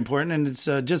very, very important. And it's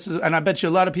and I bet you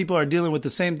a lot of people are dealing with the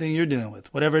same thing you're dealing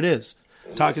with, whatever it is.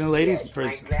 Talking to ladies, Yes, for my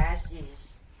instance.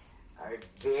 glasses are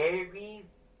very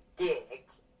thick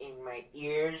and my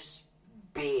ears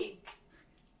big.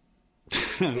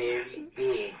 Very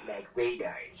big, like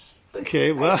radars. But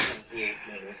Okay, well. I can hear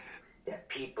things that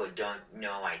people don't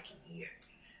know I can hear.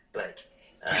 But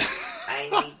I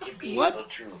need to be What? able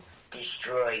to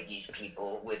destroy these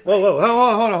people with Whoa,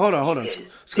 hold on.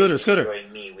 because Scooter. they destroy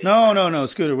me with No,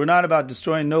 Scooter. We're not about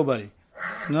destroying nobody.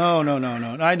 No.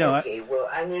 I know. Okay, well,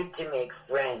 I need to make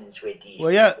friends with these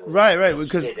Well, yeah, people right,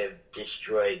 because- instead of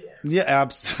destroy them. Yeah,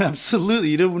 absolutely.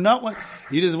 You do not want.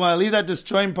 You just want to leave that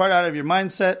destroying part out of your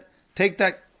mindset.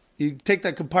 You take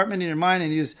that compartment in your mind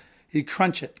and you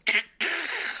crunch it.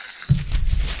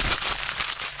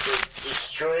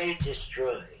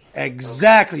 Destroy.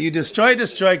 Exactly. You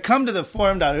destroy. Come to the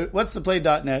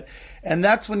forum.whatstheplay.net, and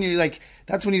that's when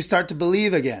you start to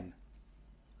believe again.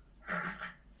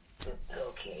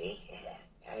 Okay,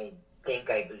 I think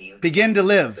I believe. Begin to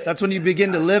live. That's when you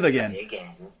begin to live again.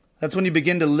 Again. That's when you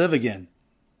begin to live again.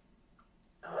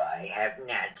 Oh, I have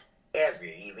not ever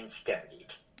even started.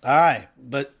 Aye,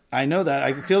 but I know that.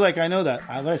 I feel like I know that.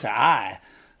 What did I say?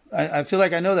 I feel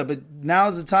like I know that, but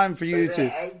now's the time for you But to.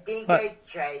 I think What? I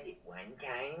tried it one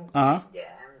time. Uh-huh.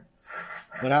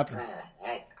 And, What happened?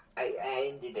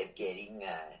 I ended up getting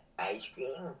ice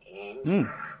cream and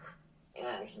Hmm.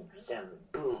 some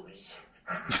booze.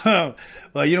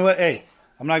 Well, you know what? Hey,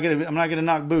 I'm not gonna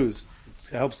knock booze. It's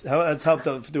helped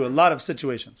through a lot of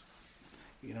situations.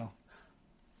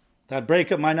 That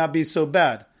breakup might not be so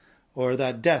bad, or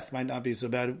that death might not be so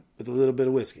bad with a little bit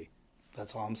of whiskey.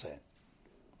 That's all I'm saying.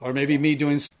 Or maybe me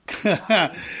doing.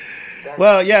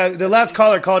 Well, yeah, the last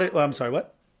caller called it. Well, I'm sorry,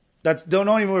 what? Don't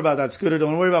even worry about that, Scooter.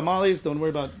 Don't worry about Molly's. Don't worry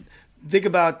about. Think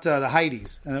about the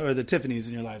Heidi's or the Tiffany's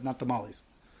in your life, not the Molly's.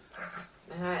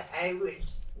 I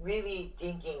was really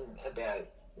thinking about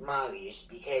Molly's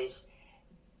because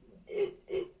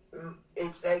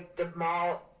it's like the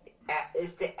mall.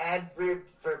 It's the adverb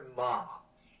for mall.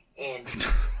 And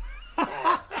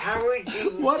how would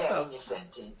you use that in a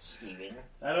sentence, Steven?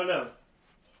 I don't know.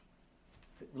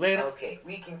 Later. Okay,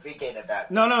 we can forget about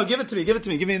that. No, give it to me.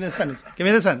 Give me the sentence. Give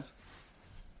me the sentence.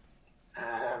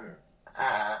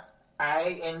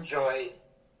 I enjoy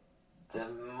the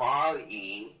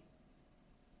Molly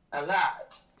a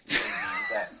lot.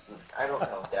 I don't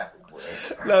know if that would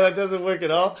work. No, that doesn't work at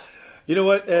all. You know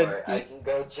what? Or I can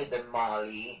go to the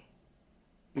Molly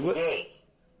today.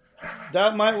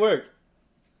 That might work.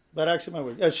 That actually might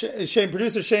work. Shane,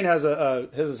 producer Shane has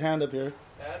his hand up here.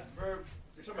 Adverbs.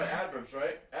 You're talking about adverbs,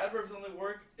 right? Adverbs only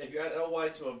work if you add ly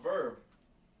to a verb.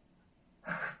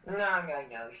 No.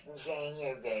 Shane,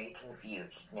 you're very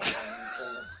confused. Now you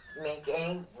can make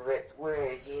any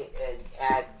word an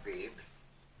adverb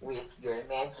with your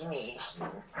imagination.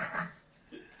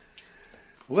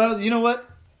 Well, you know what?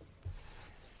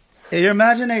 Your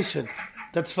imagination.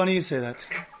 That's funny you say that.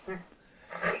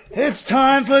 It's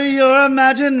time for your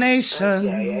imagination. I'm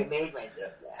sorry, I made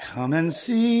myself laugh. Come and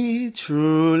see,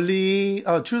 truly.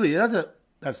 Oh, truly.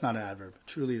 That's not an adverb.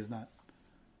 Truly is not.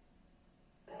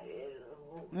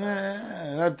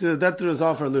 That threw us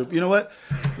off for a loop. You know what?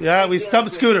 Yeah, we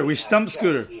stumped Scooter.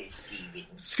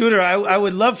 Scooter, I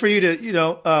would love for you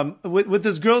to, with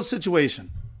this girl's situation,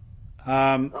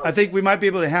 I think we might be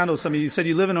able to handle some of you. You said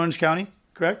you live in Orange County,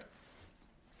 correct?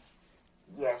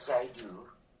 Yes, I do.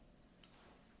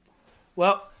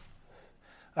 Well,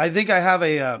 I think I have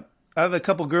a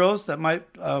couple girls that might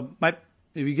if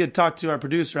you get talk to our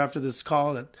producer after this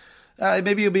call, that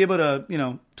maybe you'll be able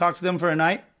to talk to them for a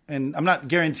night. And I'm not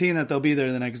guaranteeing that they'll be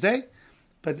there the next day,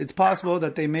 but it's possible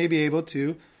that they may be able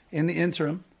to, in the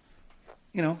interim,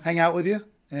 hang out with you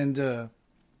and talk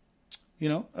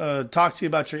to you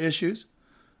about your issues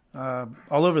all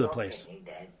over the place.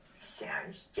 That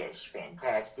sounds just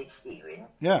fantastic, Steven.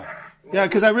 Yeah,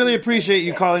 because I really appreciate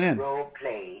you calling in. Role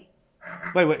play.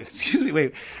 Wait, excuse me.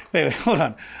 Wait. Hold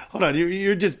on.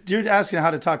 You're asking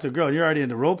how to talk to a girl, and you're already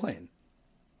into role playing.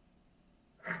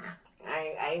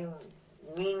 I'm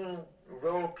meaning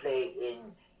role playing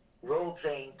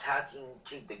talking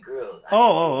to the girl.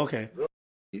 Okay.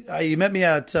 You met me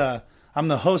at. I'm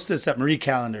the hostess at Marie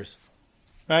Callender's,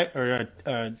 right? Or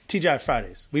TGI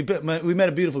Fridays. We met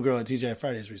a beautiful girl at TGI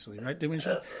Fridays recently, right? Didn't we?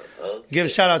 Okay. Give a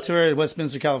shout out to her at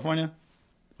Westminster, California,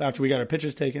 after we got our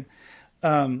pictures taken.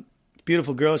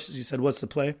 Beautiful girl. She said, "What's the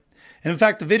play?" And in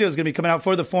fact, the video is going to be coming out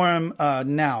for the forum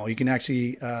now. You can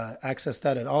actually access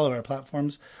that at all of our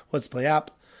platforms. What's the Play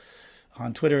app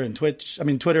on Twitter and Twitch. I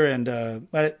mean, Twitter and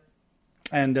Reddit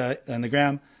and the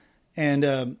Gram.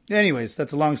 And anyways,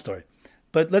 that's a long story.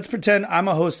 But let's pretend I'm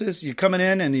a hostess. You're coming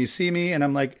in and you see me, and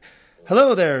I'm like,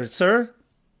 "Hello there, sir."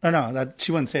 Or no,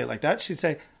 she wouldn't say it like that. She'd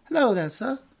say, "Hello there,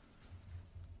 sir.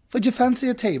 Would you fancy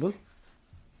a table?"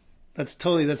 That's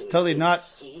totally not.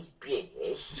 She's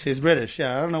British. She's British,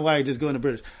 yeah. I don't know why you just go into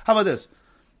British. How about this?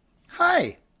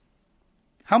 Hi.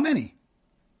 How many?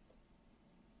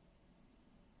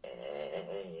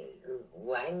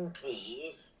 One,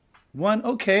 please. One,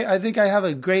 okay. I think I have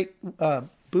a great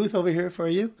booth over here for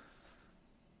you.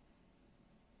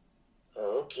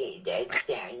 Okay, that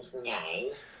sounds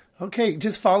nice. Okay,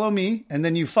 just follow me, and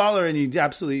then you follow her, and you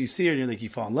absolutely see her, and you're like, you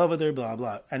fall in love with her, blah,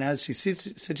 blah. And as she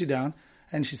sits you down,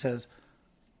 and she says,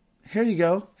 "Here you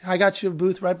go. I got you a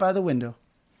booth right by the window."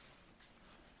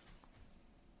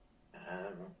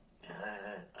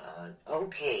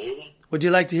 Okay. Would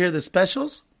you like to hear the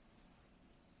specials?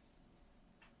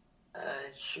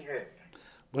 Sure.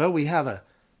 Well, we have a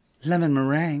lemon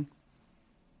meringue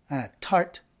and a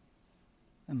tart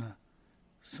and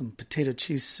some potato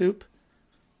cheese soup.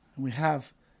 And we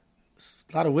have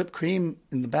a lot of whipped cream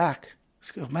in the back.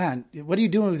 Oh, man, what are you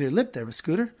doing with your lip there,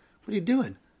 Scooter? What are you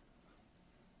doing?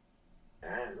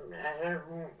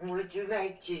 Would you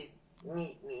like to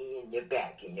meet me in the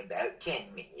back in about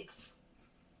 10 minutes?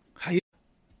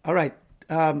 All right.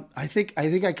 I think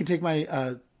I can take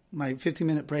my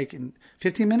 15-minute break in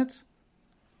 15 minutes.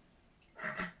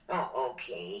 Oh,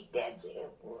 okay.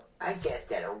 I guess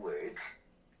that'll work.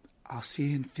 I'll see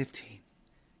you in 15.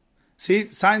 See,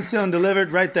 signed, sealed, and delivered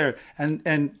right there.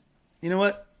 And you know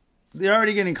what? They're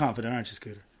already getting confident, aren't you,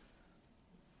 Scooter?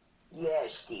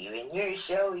 Yes, Steven. you're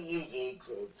so easy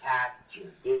to talk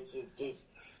to. This is just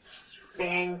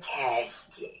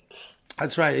fantastic.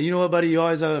 That's right. And you know what, buddy? You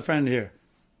always have a friend here.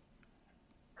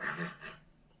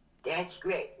 That's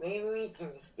great. Maybe we can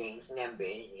exchange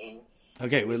numbers and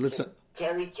Okay, well, let's...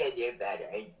 tell each other about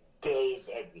our days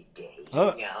every day.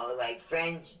 Oh. You know, like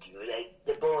friends do, like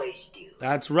the boys do.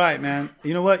 That's right, man.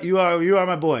 You know what? You are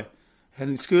my boy.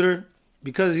 And Scooter,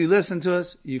 because you listen to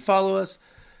us, you follow us,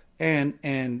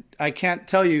 and I can't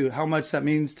tell you how much that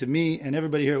means to me and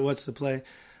everybody here at What's the Play.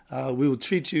 We will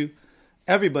treat you,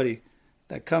 everybody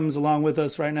that comes along with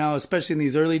us right now, especially in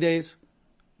these early days.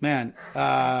 Man,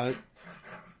 I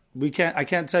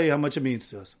can't tell you how much it means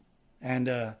to us. And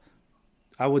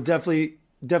I will definitely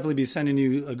be sending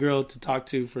you a girl to talk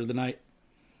to for the night.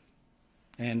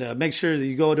 And make sure that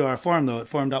you go to our forum, though, at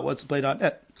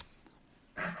forum.whatstheplay.net.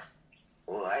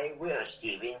 Well, I will,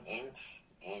 Stephen.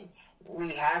 And we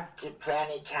have to plan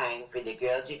a time for the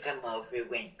girl to come over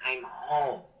when I'm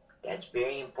home. That's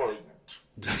very important.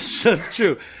 That's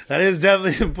true. That is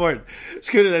definitely important.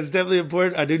 Scooter, that's definitely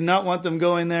important. I do not want them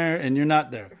going there, and you're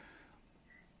not there.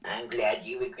 I'm glad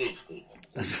you agree, Stephen.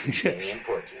 It's very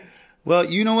important. Well,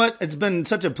 you know what? It's been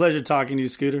such a pleasure talking to you,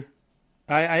 Scooter.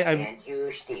 And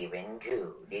you, Stephen,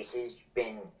 too. This has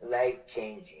been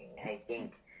life-changing. I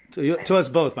think... To us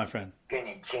both, my friend.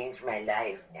 Gonna change my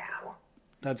life now.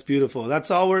 That's beautiful. That's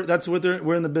what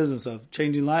we're in the business of,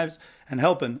 changing lives and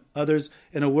helping others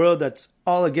in a world that's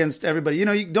all against everybody. You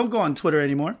know, you don't go on Twitter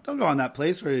anymore. Don't go on that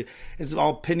place where it's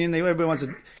all opinion. Everybody wants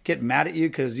to get mad at you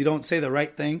because you don't say the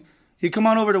right thing. You come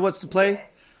on over to What's the Play?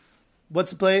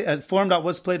 What's the Play at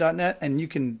forum.whatsplay.net, and you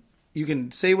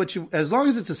can say what you, as long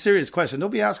as it's a serious question. Don't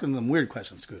be asking them weird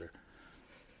questions, Scooter.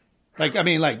 We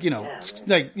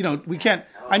can't.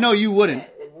 I know you wouldn't.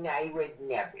 No, I would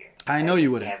never. I know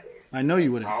you wouldn't. Never. I know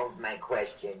you wouldn't. All of my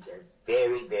questions are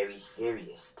very, very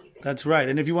serious, Stephen. That's right.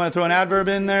 And if you want to throw an adverb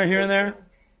in there, here and there,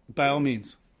 by all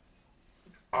means.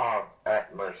 All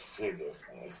utmost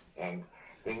seriousness, and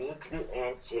they need to be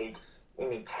answered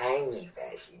in a timely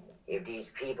fashion. If these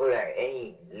people are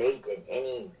any late in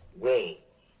any way,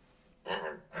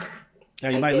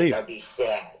 you might leave. I'll be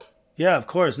sad. Yeah, of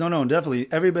course. No, definitely.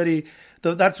 Everybody.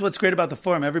 That's what's great about the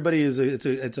forum. Everybody is it's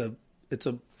a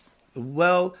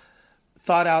well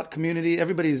thought out community.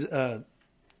 Everybody's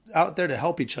out there to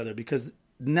help each other, because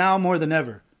now more than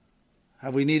ever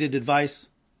have we needed advice,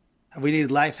 have we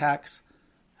needed life hacks,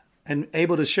 and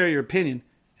able to share your opinion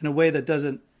in a way that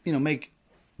doesn't make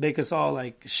us all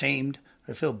like shamed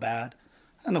or feel bad.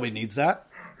 Nobody needs that.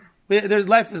 Their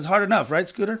life is hard enough, right,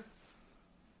 Scooter?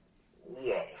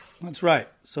 Yes. That's right.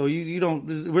 So you don't.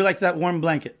 We're like that warm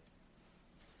blanket.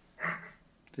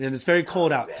 And it's very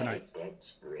cold out tonight.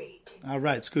 That's great. All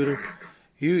right, Scooter.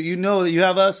 You know that you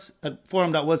have us at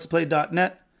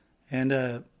forum.whatstheplay.net.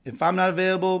 And if I'm not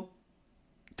available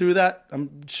through that,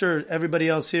 I'm sure everybody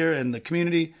else here in the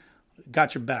community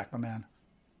got your back, my man.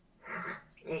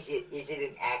 Is it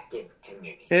an active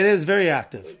community? It is very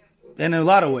active. In a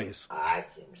lot of ways.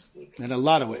 Awesome, Stephen. In a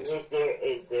lot of ways. Is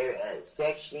there a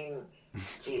section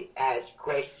to ask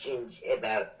questions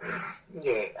about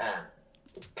your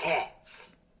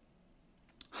pets?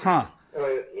 Huh.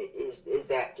 Or is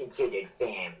that considered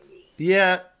family?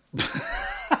 Yeah.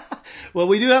 Well,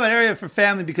 we do have an area for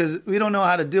family because we don't know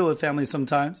how to deal with family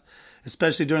sometimes,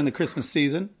 especially during the Christmas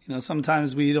season.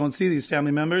 Sometimes we don't see these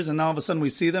family members, and all of a sudden we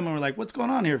see them and we're like, what's going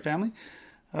on here, family?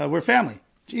 We're family.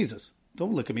 Jesus.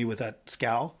 Don't look at me with that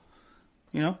scowl.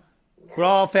 We're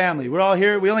all family. We're all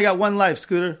here. We only got one life,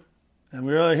 Scooter. And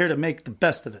we're all here to make the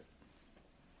best of it.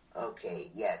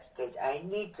 Okay, yes, because I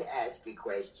need to ask a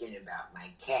question about my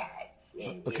cats.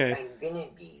 And okay. If I'm going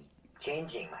to be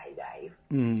changing my life,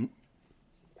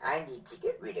 I need to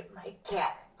get rid of my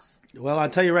cats. Well, I'll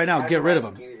tell you right now, get rid of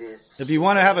them. If If you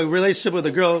want to have a relationship with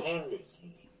a girl...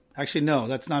 Actually, no,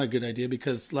 that's not a good idea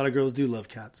because a lot of girls do love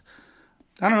cats.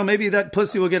 I don't know, maybe that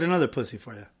pussy will get another pussy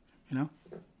for you,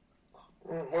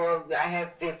 Well, I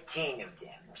have 15 of them,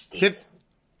 Stephen.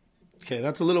 Okay,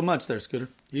 that's a little much there, Scooter.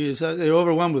 You're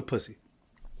overwhelmed with pussy.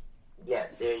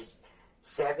 Yes, there's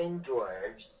 7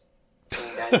 dwarves.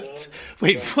 And I named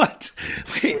Wait, them, what?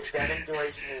 the Wait. 7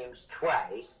 dwarves names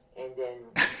twice, and then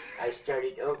I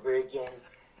started over again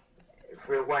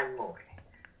for 1 more.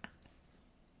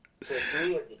 So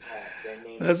 3 of the cats are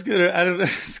named... That's good. I don't know.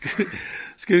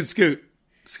 Scoot.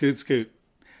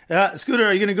 Scooter,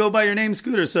 are you going to go by your name,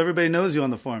 Scooter, so everybody knows you on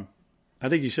the forum? I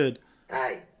think you should.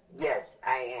 Yes,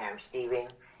 I am, Stephen.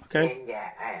 Okay. And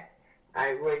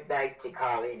I would like to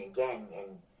call in again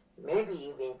and maybe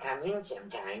even come in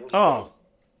sometime. Oh,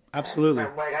 absolutely.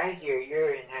 From what I hear,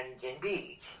 you're in Huntington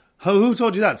Beach. Who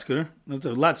told you that, Scooter? That's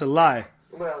a lie.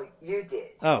 Well, you did.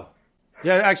 Oh,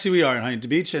 yeah. Actually, we are in Huntington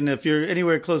Beach, and if you're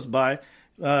anywhere close by,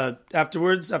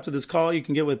 afterwards, after this call, you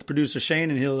can get with producer Shane,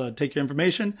 and he'll take your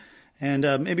information, and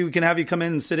maybe we can have you come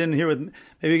in and sit in here with.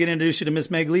 Maybe we can introduce you to Miss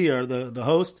Meg Lee, or the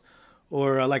host,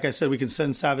 or like I said, we can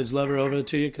send Savage Lover over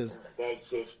to you because. That's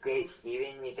just great,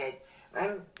 Steven, because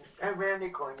I'm around the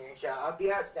corner, so I'll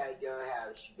be outside your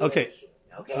house. Okay.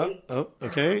 Okay.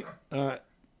 Okay.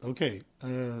 Okay.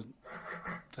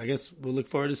 I guess we'll look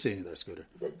forward to seeing you there, Scooter.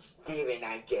 But Steven,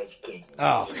 I'm just kidding.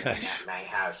 Oh, okay. Not my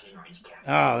house in Orange County.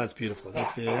 Oh, that's beautiful.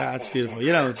 That's beautiful. Yeah, that's beautiful.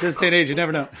 You know, this day and age, you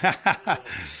never know.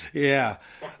 Yeah.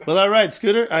 Well, all right,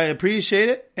 Scooter. I appreciate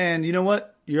it. And you know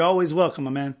what? You're always welcome,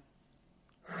 my man.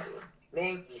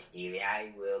 Thank you, Steven.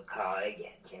 I will call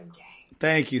again sometime.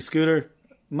 Thank you, Scooter.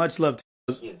 Much love to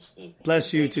You, Steven.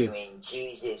 Bless you, You're too. doing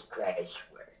Jesus Christ's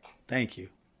work. Thank you.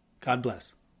 God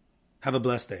bless. Have a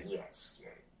blessed day. Yes,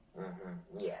 sir.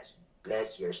 Yes.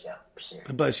 Bless yourself, sir.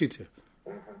 God bless you, too.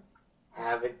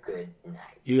 Have a good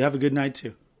night. You have a good night,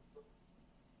 too.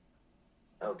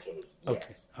 Okay. Okay.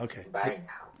 Yes. Okay. Bye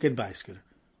now. Goodbye, Scooter.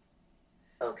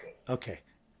 Okay. Okay.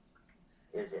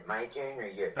 Is it my turn or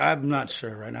your turn? I'm not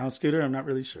sure right now, Scooter. I'm not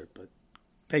really sure, but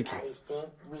thank you. I think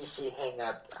we should hang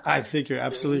up. I think you're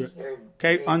absolutely Three right. or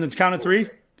Okay, on the count of three.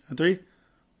 four. On three.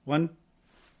 1,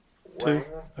 2. 1,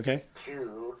 Okay.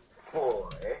 2, 4.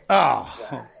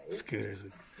 Oh, Scooters.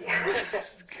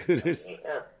 Scooters.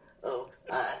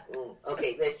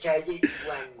 Okay, let's try this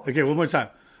one more. Okay, one more time.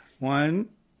 1,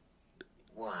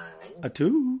 1, a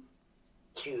 2,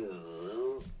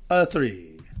 2. a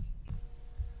 3.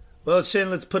 Well, Shane,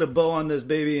 let's put a bow on this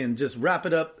baby and just wrap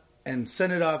it up and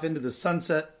send it off into the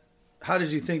sunset. How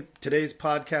did you think today's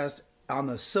podcast on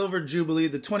the Silver Jubilee,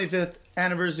 the 25th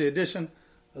anniversary edition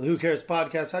of the Who Cares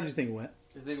podcast, how did you think it went?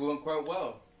 I think it went quite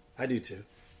well. I do too.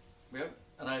 Yep.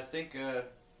 And I think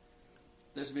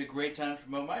this would be a great time to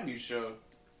promote my new show.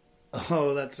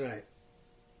 Oh, that's right.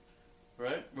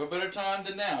 Right? What better time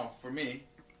than now for me?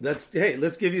 Hey,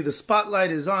 let's give you the spotlight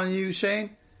is on you,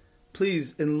 Shane.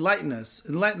 Please enlighten us,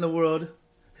 enlighten the world.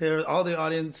 Here, all the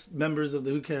audience members of the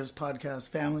Who Cares podcast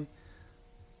family.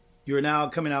 You are now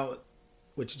coming out with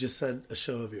what you just said, a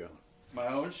show of your own. My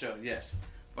own show, yes.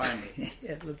 Finally.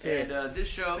 Yeah, let's hear it. And this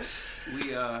show,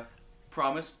 we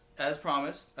promised, as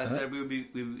promised, I said we'd be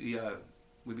coming up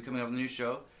with a new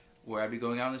show where I'd be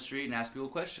going out on the street and ask people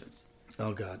questions.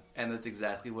 Oh, God. And that's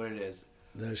exactly what it is.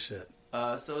 No shit.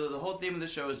 So the whole theme of the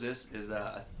show is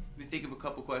we think of a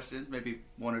couple questions, maybe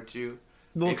one or two.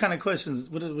 What kind of questions?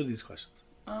 What are these questions?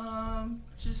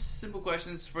 Just simple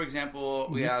questions. For example,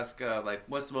 we ask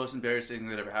what's the most embarrassing thing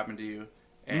that ever happened to you,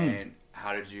 and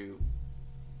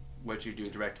what you do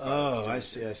direct. Oh, I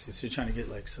see. So you're trying to get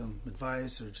like some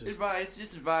advice or just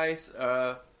advice.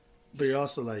 But you're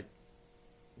also like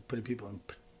putting people in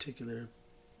particular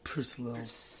personal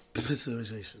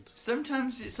situations.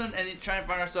 Sometimes, and trying to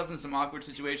find ourselves in some awkward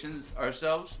situations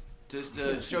ourselves, just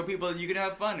to show people that you can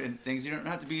have fun and things. You don't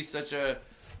have to be so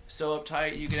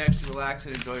uptight. You can actually relax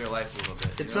and enjoy your life a little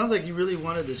bit. It sounds like you really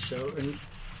wanted this show, and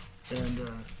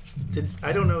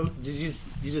I don't know. Did you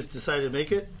just decide to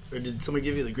make it, or did somebody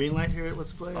give you the green light here at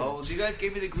What's Play? Oh, you guys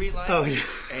gave me the green light. Oh, yeah.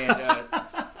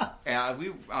 And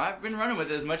I've been running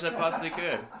with it as much as I possibly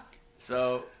could.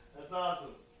 So That's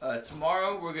awesome.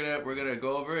 Tomorrow we're gonna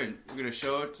go over and we're gonna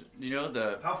show it.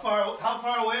 How far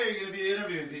away are you going to be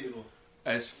interviewing people?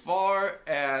 How far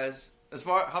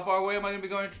away am I gonna be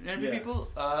going to interview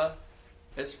people?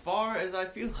 As far as I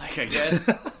feel like, I guess.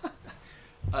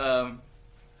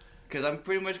 Because I'm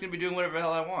pretty much gonna be doing whatever the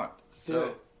hell I want. So,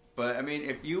 Right. But I mean,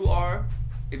 if you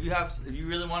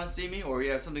really want to see me, or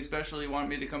you have something special you want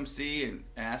me to come see and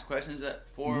ask questions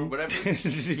for whatever.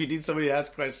 If you need somebody to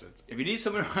ask questions. If you need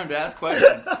someone around to ask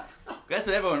questions, that's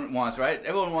what everyone wants, right?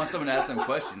 Everyone wants someone to ask them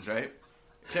questions, right?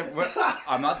 Except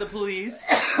I'm not the police.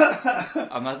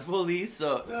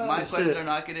 So my questions are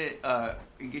not going to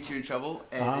get you in trouble.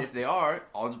 And if they are,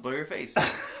 I'll just blow your face.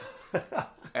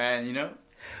 And,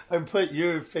 Or put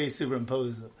your face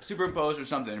superimposed. superimpose or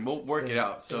something, and we'll work it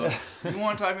out. So if you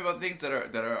want to talk to me about things that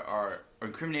are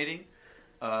incriminating,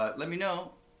 let me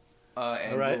know.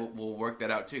 And right. we'll work that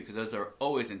out, too, because those are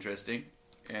always interesting.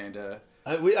 And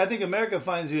I think America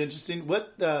finds you interesting.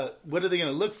 What are they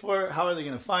going to look for? How are they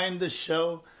going to find this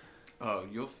show? Oh,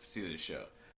 you'll see the show.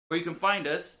 Where you can find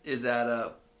us is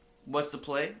at What's the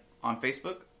Play on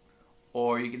Facebook,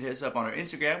 or you can hit us up on our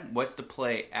Instagram, What's the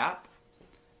Play app.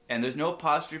 And there's no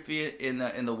apostrophe in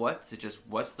the what's. It's just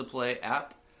What's the Play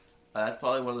app. That's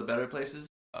probably one of the better places.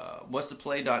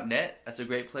 What'stheplay.net. That's a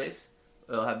great place.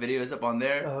 They'll have videos up on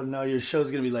there. Oh no, your show's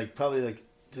going to be I bet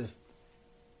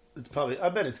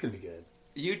it's going to be good.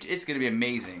 It's going to be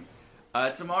amazing.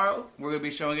 Tomorrow, we're going to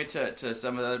be showing it to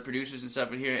some of the other producers and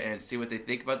stuff in here and see what they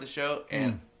think about the show.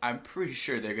 And I'm pretty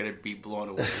sure they're going to be blown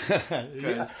away.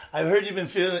 Yeah. I've heard you've been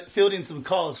fielding some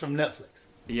calls from Netflix.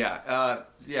 Yeah,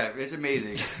 it's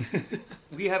amazing.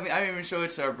 I haven't even showed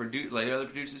it to our the other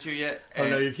producers here yet. Oh,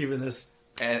 no, you're keeping this.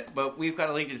 But we've got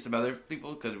to link it to some other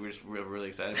people because we're really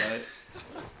excited about it.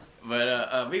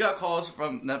 But we got calls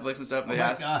from Netflix and stuff.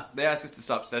 They asked us to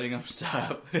stop setting up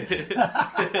stuff.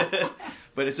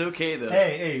 But it's okay, though.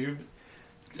 Hey,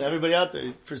 to everybody out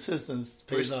there, persistence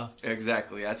pays off.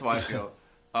 Exactly. That's how I feel.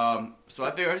 So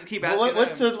I figure I just keep asking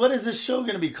what is this show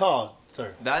going to be called,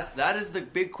 sir? That is the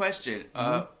big question.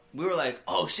 We were like,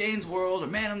 Shane's World, A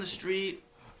Man on the Street.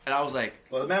 And I was like...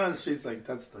 Well, The Man on the Street's like,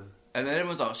 that's the... And then it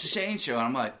was Shane Show. And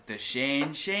I'm like, the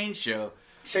Shane Show.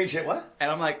 Shane what?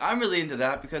 And I'm like, I'm really into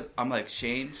that because I'm like,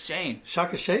 Shane.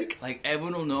 Shaka Shake? Like,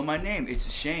 everyone will know my name. It's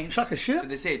Shane. Shaka Ship? If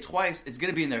they say it twice, it's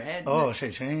going to be in their head. Oh,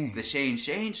 Shane. The Shane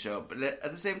Show. But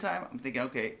at the same time, I'm thinking,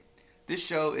 okay, this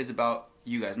show is about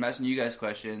you guys. I'm asking you guys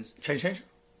questions. Shane Show?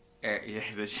 Yeah,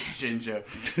 it's the Shane Show.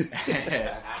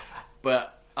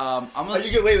 But I'm gonna...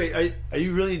 Wait. Are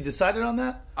you really decided on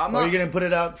that? Or are you going to put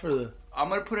it out for the... I'm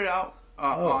going to put it out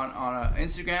on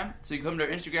Instagram. So you come to our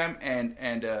Instagram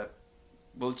and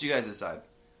we'll let you guys decide.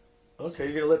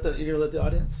 Okay, you're gonna let the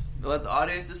audience? Let the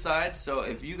audience decide. So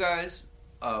if you guys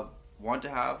want to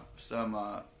have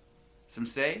some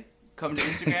say, come to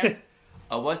Instagram.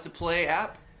 What's the Play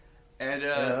app? And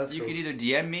you can either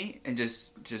DM me and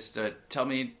just tell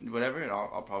me whatever, and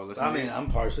I'll probably listen. I mean, I'm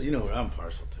partial. You know what I'm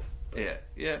partial to.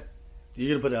 Yeah. You're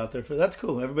gonna put it out there for that's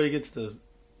cool. Everybody gets to.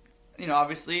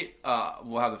 Obviously,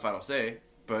 we'll have the final say,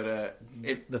 but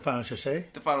the final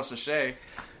sachet. The final sachet.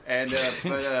 And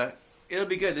but it'll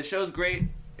be good. The show's great.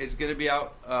 It's gonna be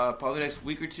out probably the next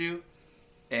week or two,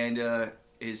 and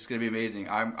it's gonna be amazing.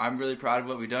 I'm really proud of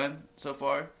what we've done so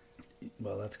far.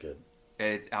 Well, that's good.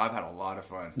 And I've had a lot of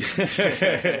fun.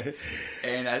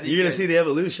 And I think you're gonna see the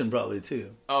evolution probably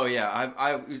too. Oh yeah,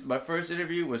 my first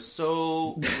interview was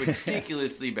so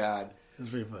ridiculously bad. It's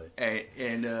pretty funny.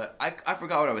 And I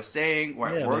forgot what I was saying,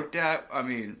 where I worked at. I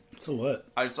mean. So what?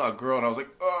 I just saw a girl and I was like,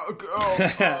 "Oh,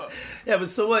 girl." Yeah, but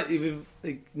so what?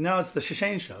 Now it's the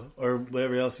Shane Show or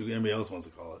whatever else anybody else wants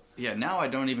to call it. Yeah, now I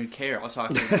don't even care. I'll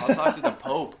talk to the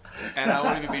Pope, and I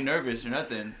won't even be nervous or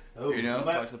nothing. Oh,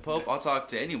 talk to the Pope. I'll talk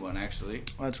to anyone actually.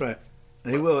 That's right.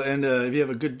 He will. And if you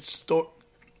have a good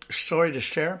story to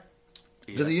share,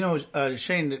 because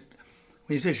Shane, when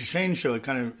you say Shane Show,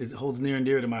 it holds near and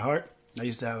dear to my heart. I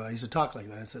used to talk like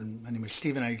that. I said, "My name is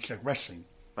Steven. I used to like wrestling."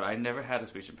 But I never had a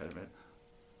speech impediment.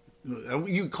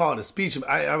 You call it a speech.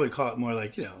 I would call it more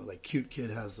like like cute kid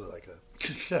has like a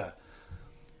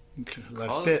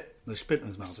spit in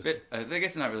his mouth. Spit. I guess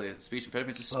it's not really a speech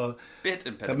impediment. It's a spit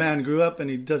impediment. A man grew up and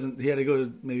he had to go.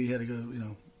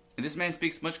 And this man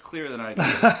speaks much clearer than I do.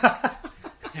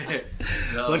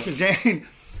 What's your Shane?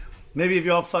 Maybe if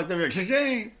you're all fucked up, you're like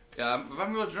Shane. Yeah,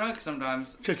 I'm real drunk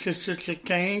sometimes. I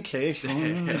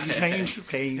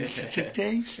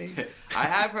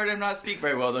have heard him not speak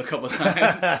very well though a couple times.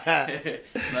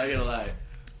 Not gonna lie,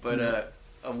 but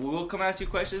we'll come at you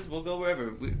questions. We'll go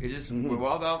wherever. We're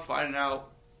all about finding out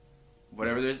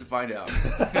whatever there is to find out.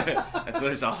 That's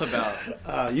what it's all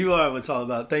about. You are what it's all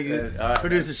about. Thank you,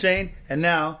 producer Shane, and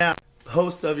now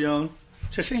host of your own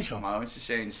Shane Show. My own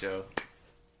Shane Show.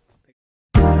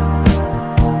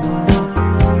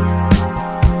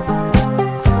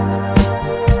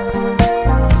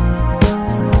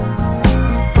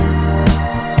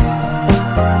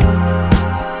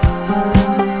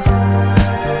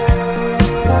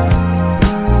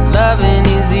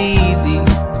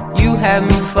 Had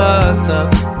me fucked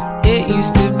up. It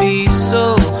used to be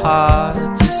so hard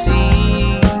to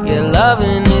see. Yeah,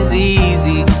 loving is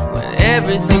easy when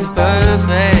everything's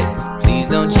perfect. Please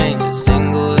don't change a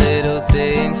single little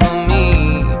thing for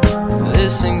me.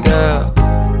 Listen, girl,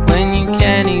 when you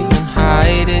can't even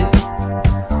hide it,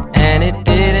 and it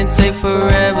didn't take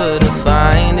forever to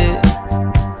find it.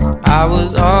 I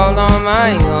was all on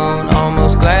my own,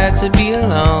 almost glad to be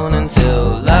alone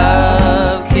until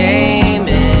love came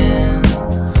in.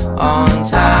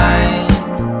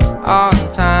 On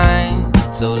time,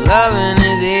 so loving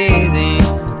is easy.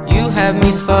 You have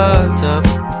me fucked up.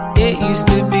 It used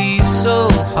to be so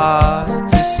hard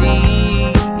to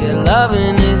see. Yeah,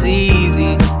 loving is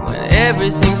easy when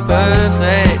everything's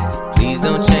perfect. Please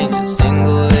don't change a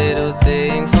single little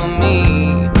thing for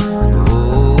me.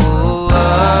 Ooh,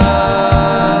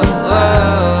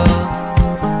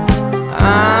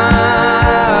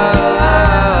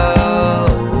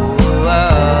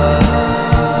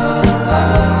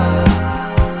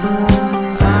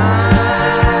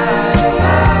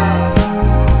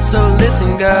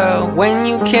 girl, when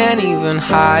you can't even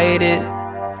hide it.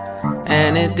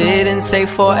 And it didn't take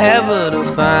forever to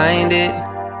find it.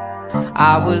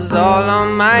 I was all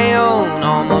on my own,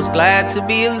 almost glad to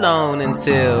be alone,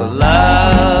 until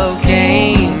love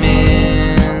came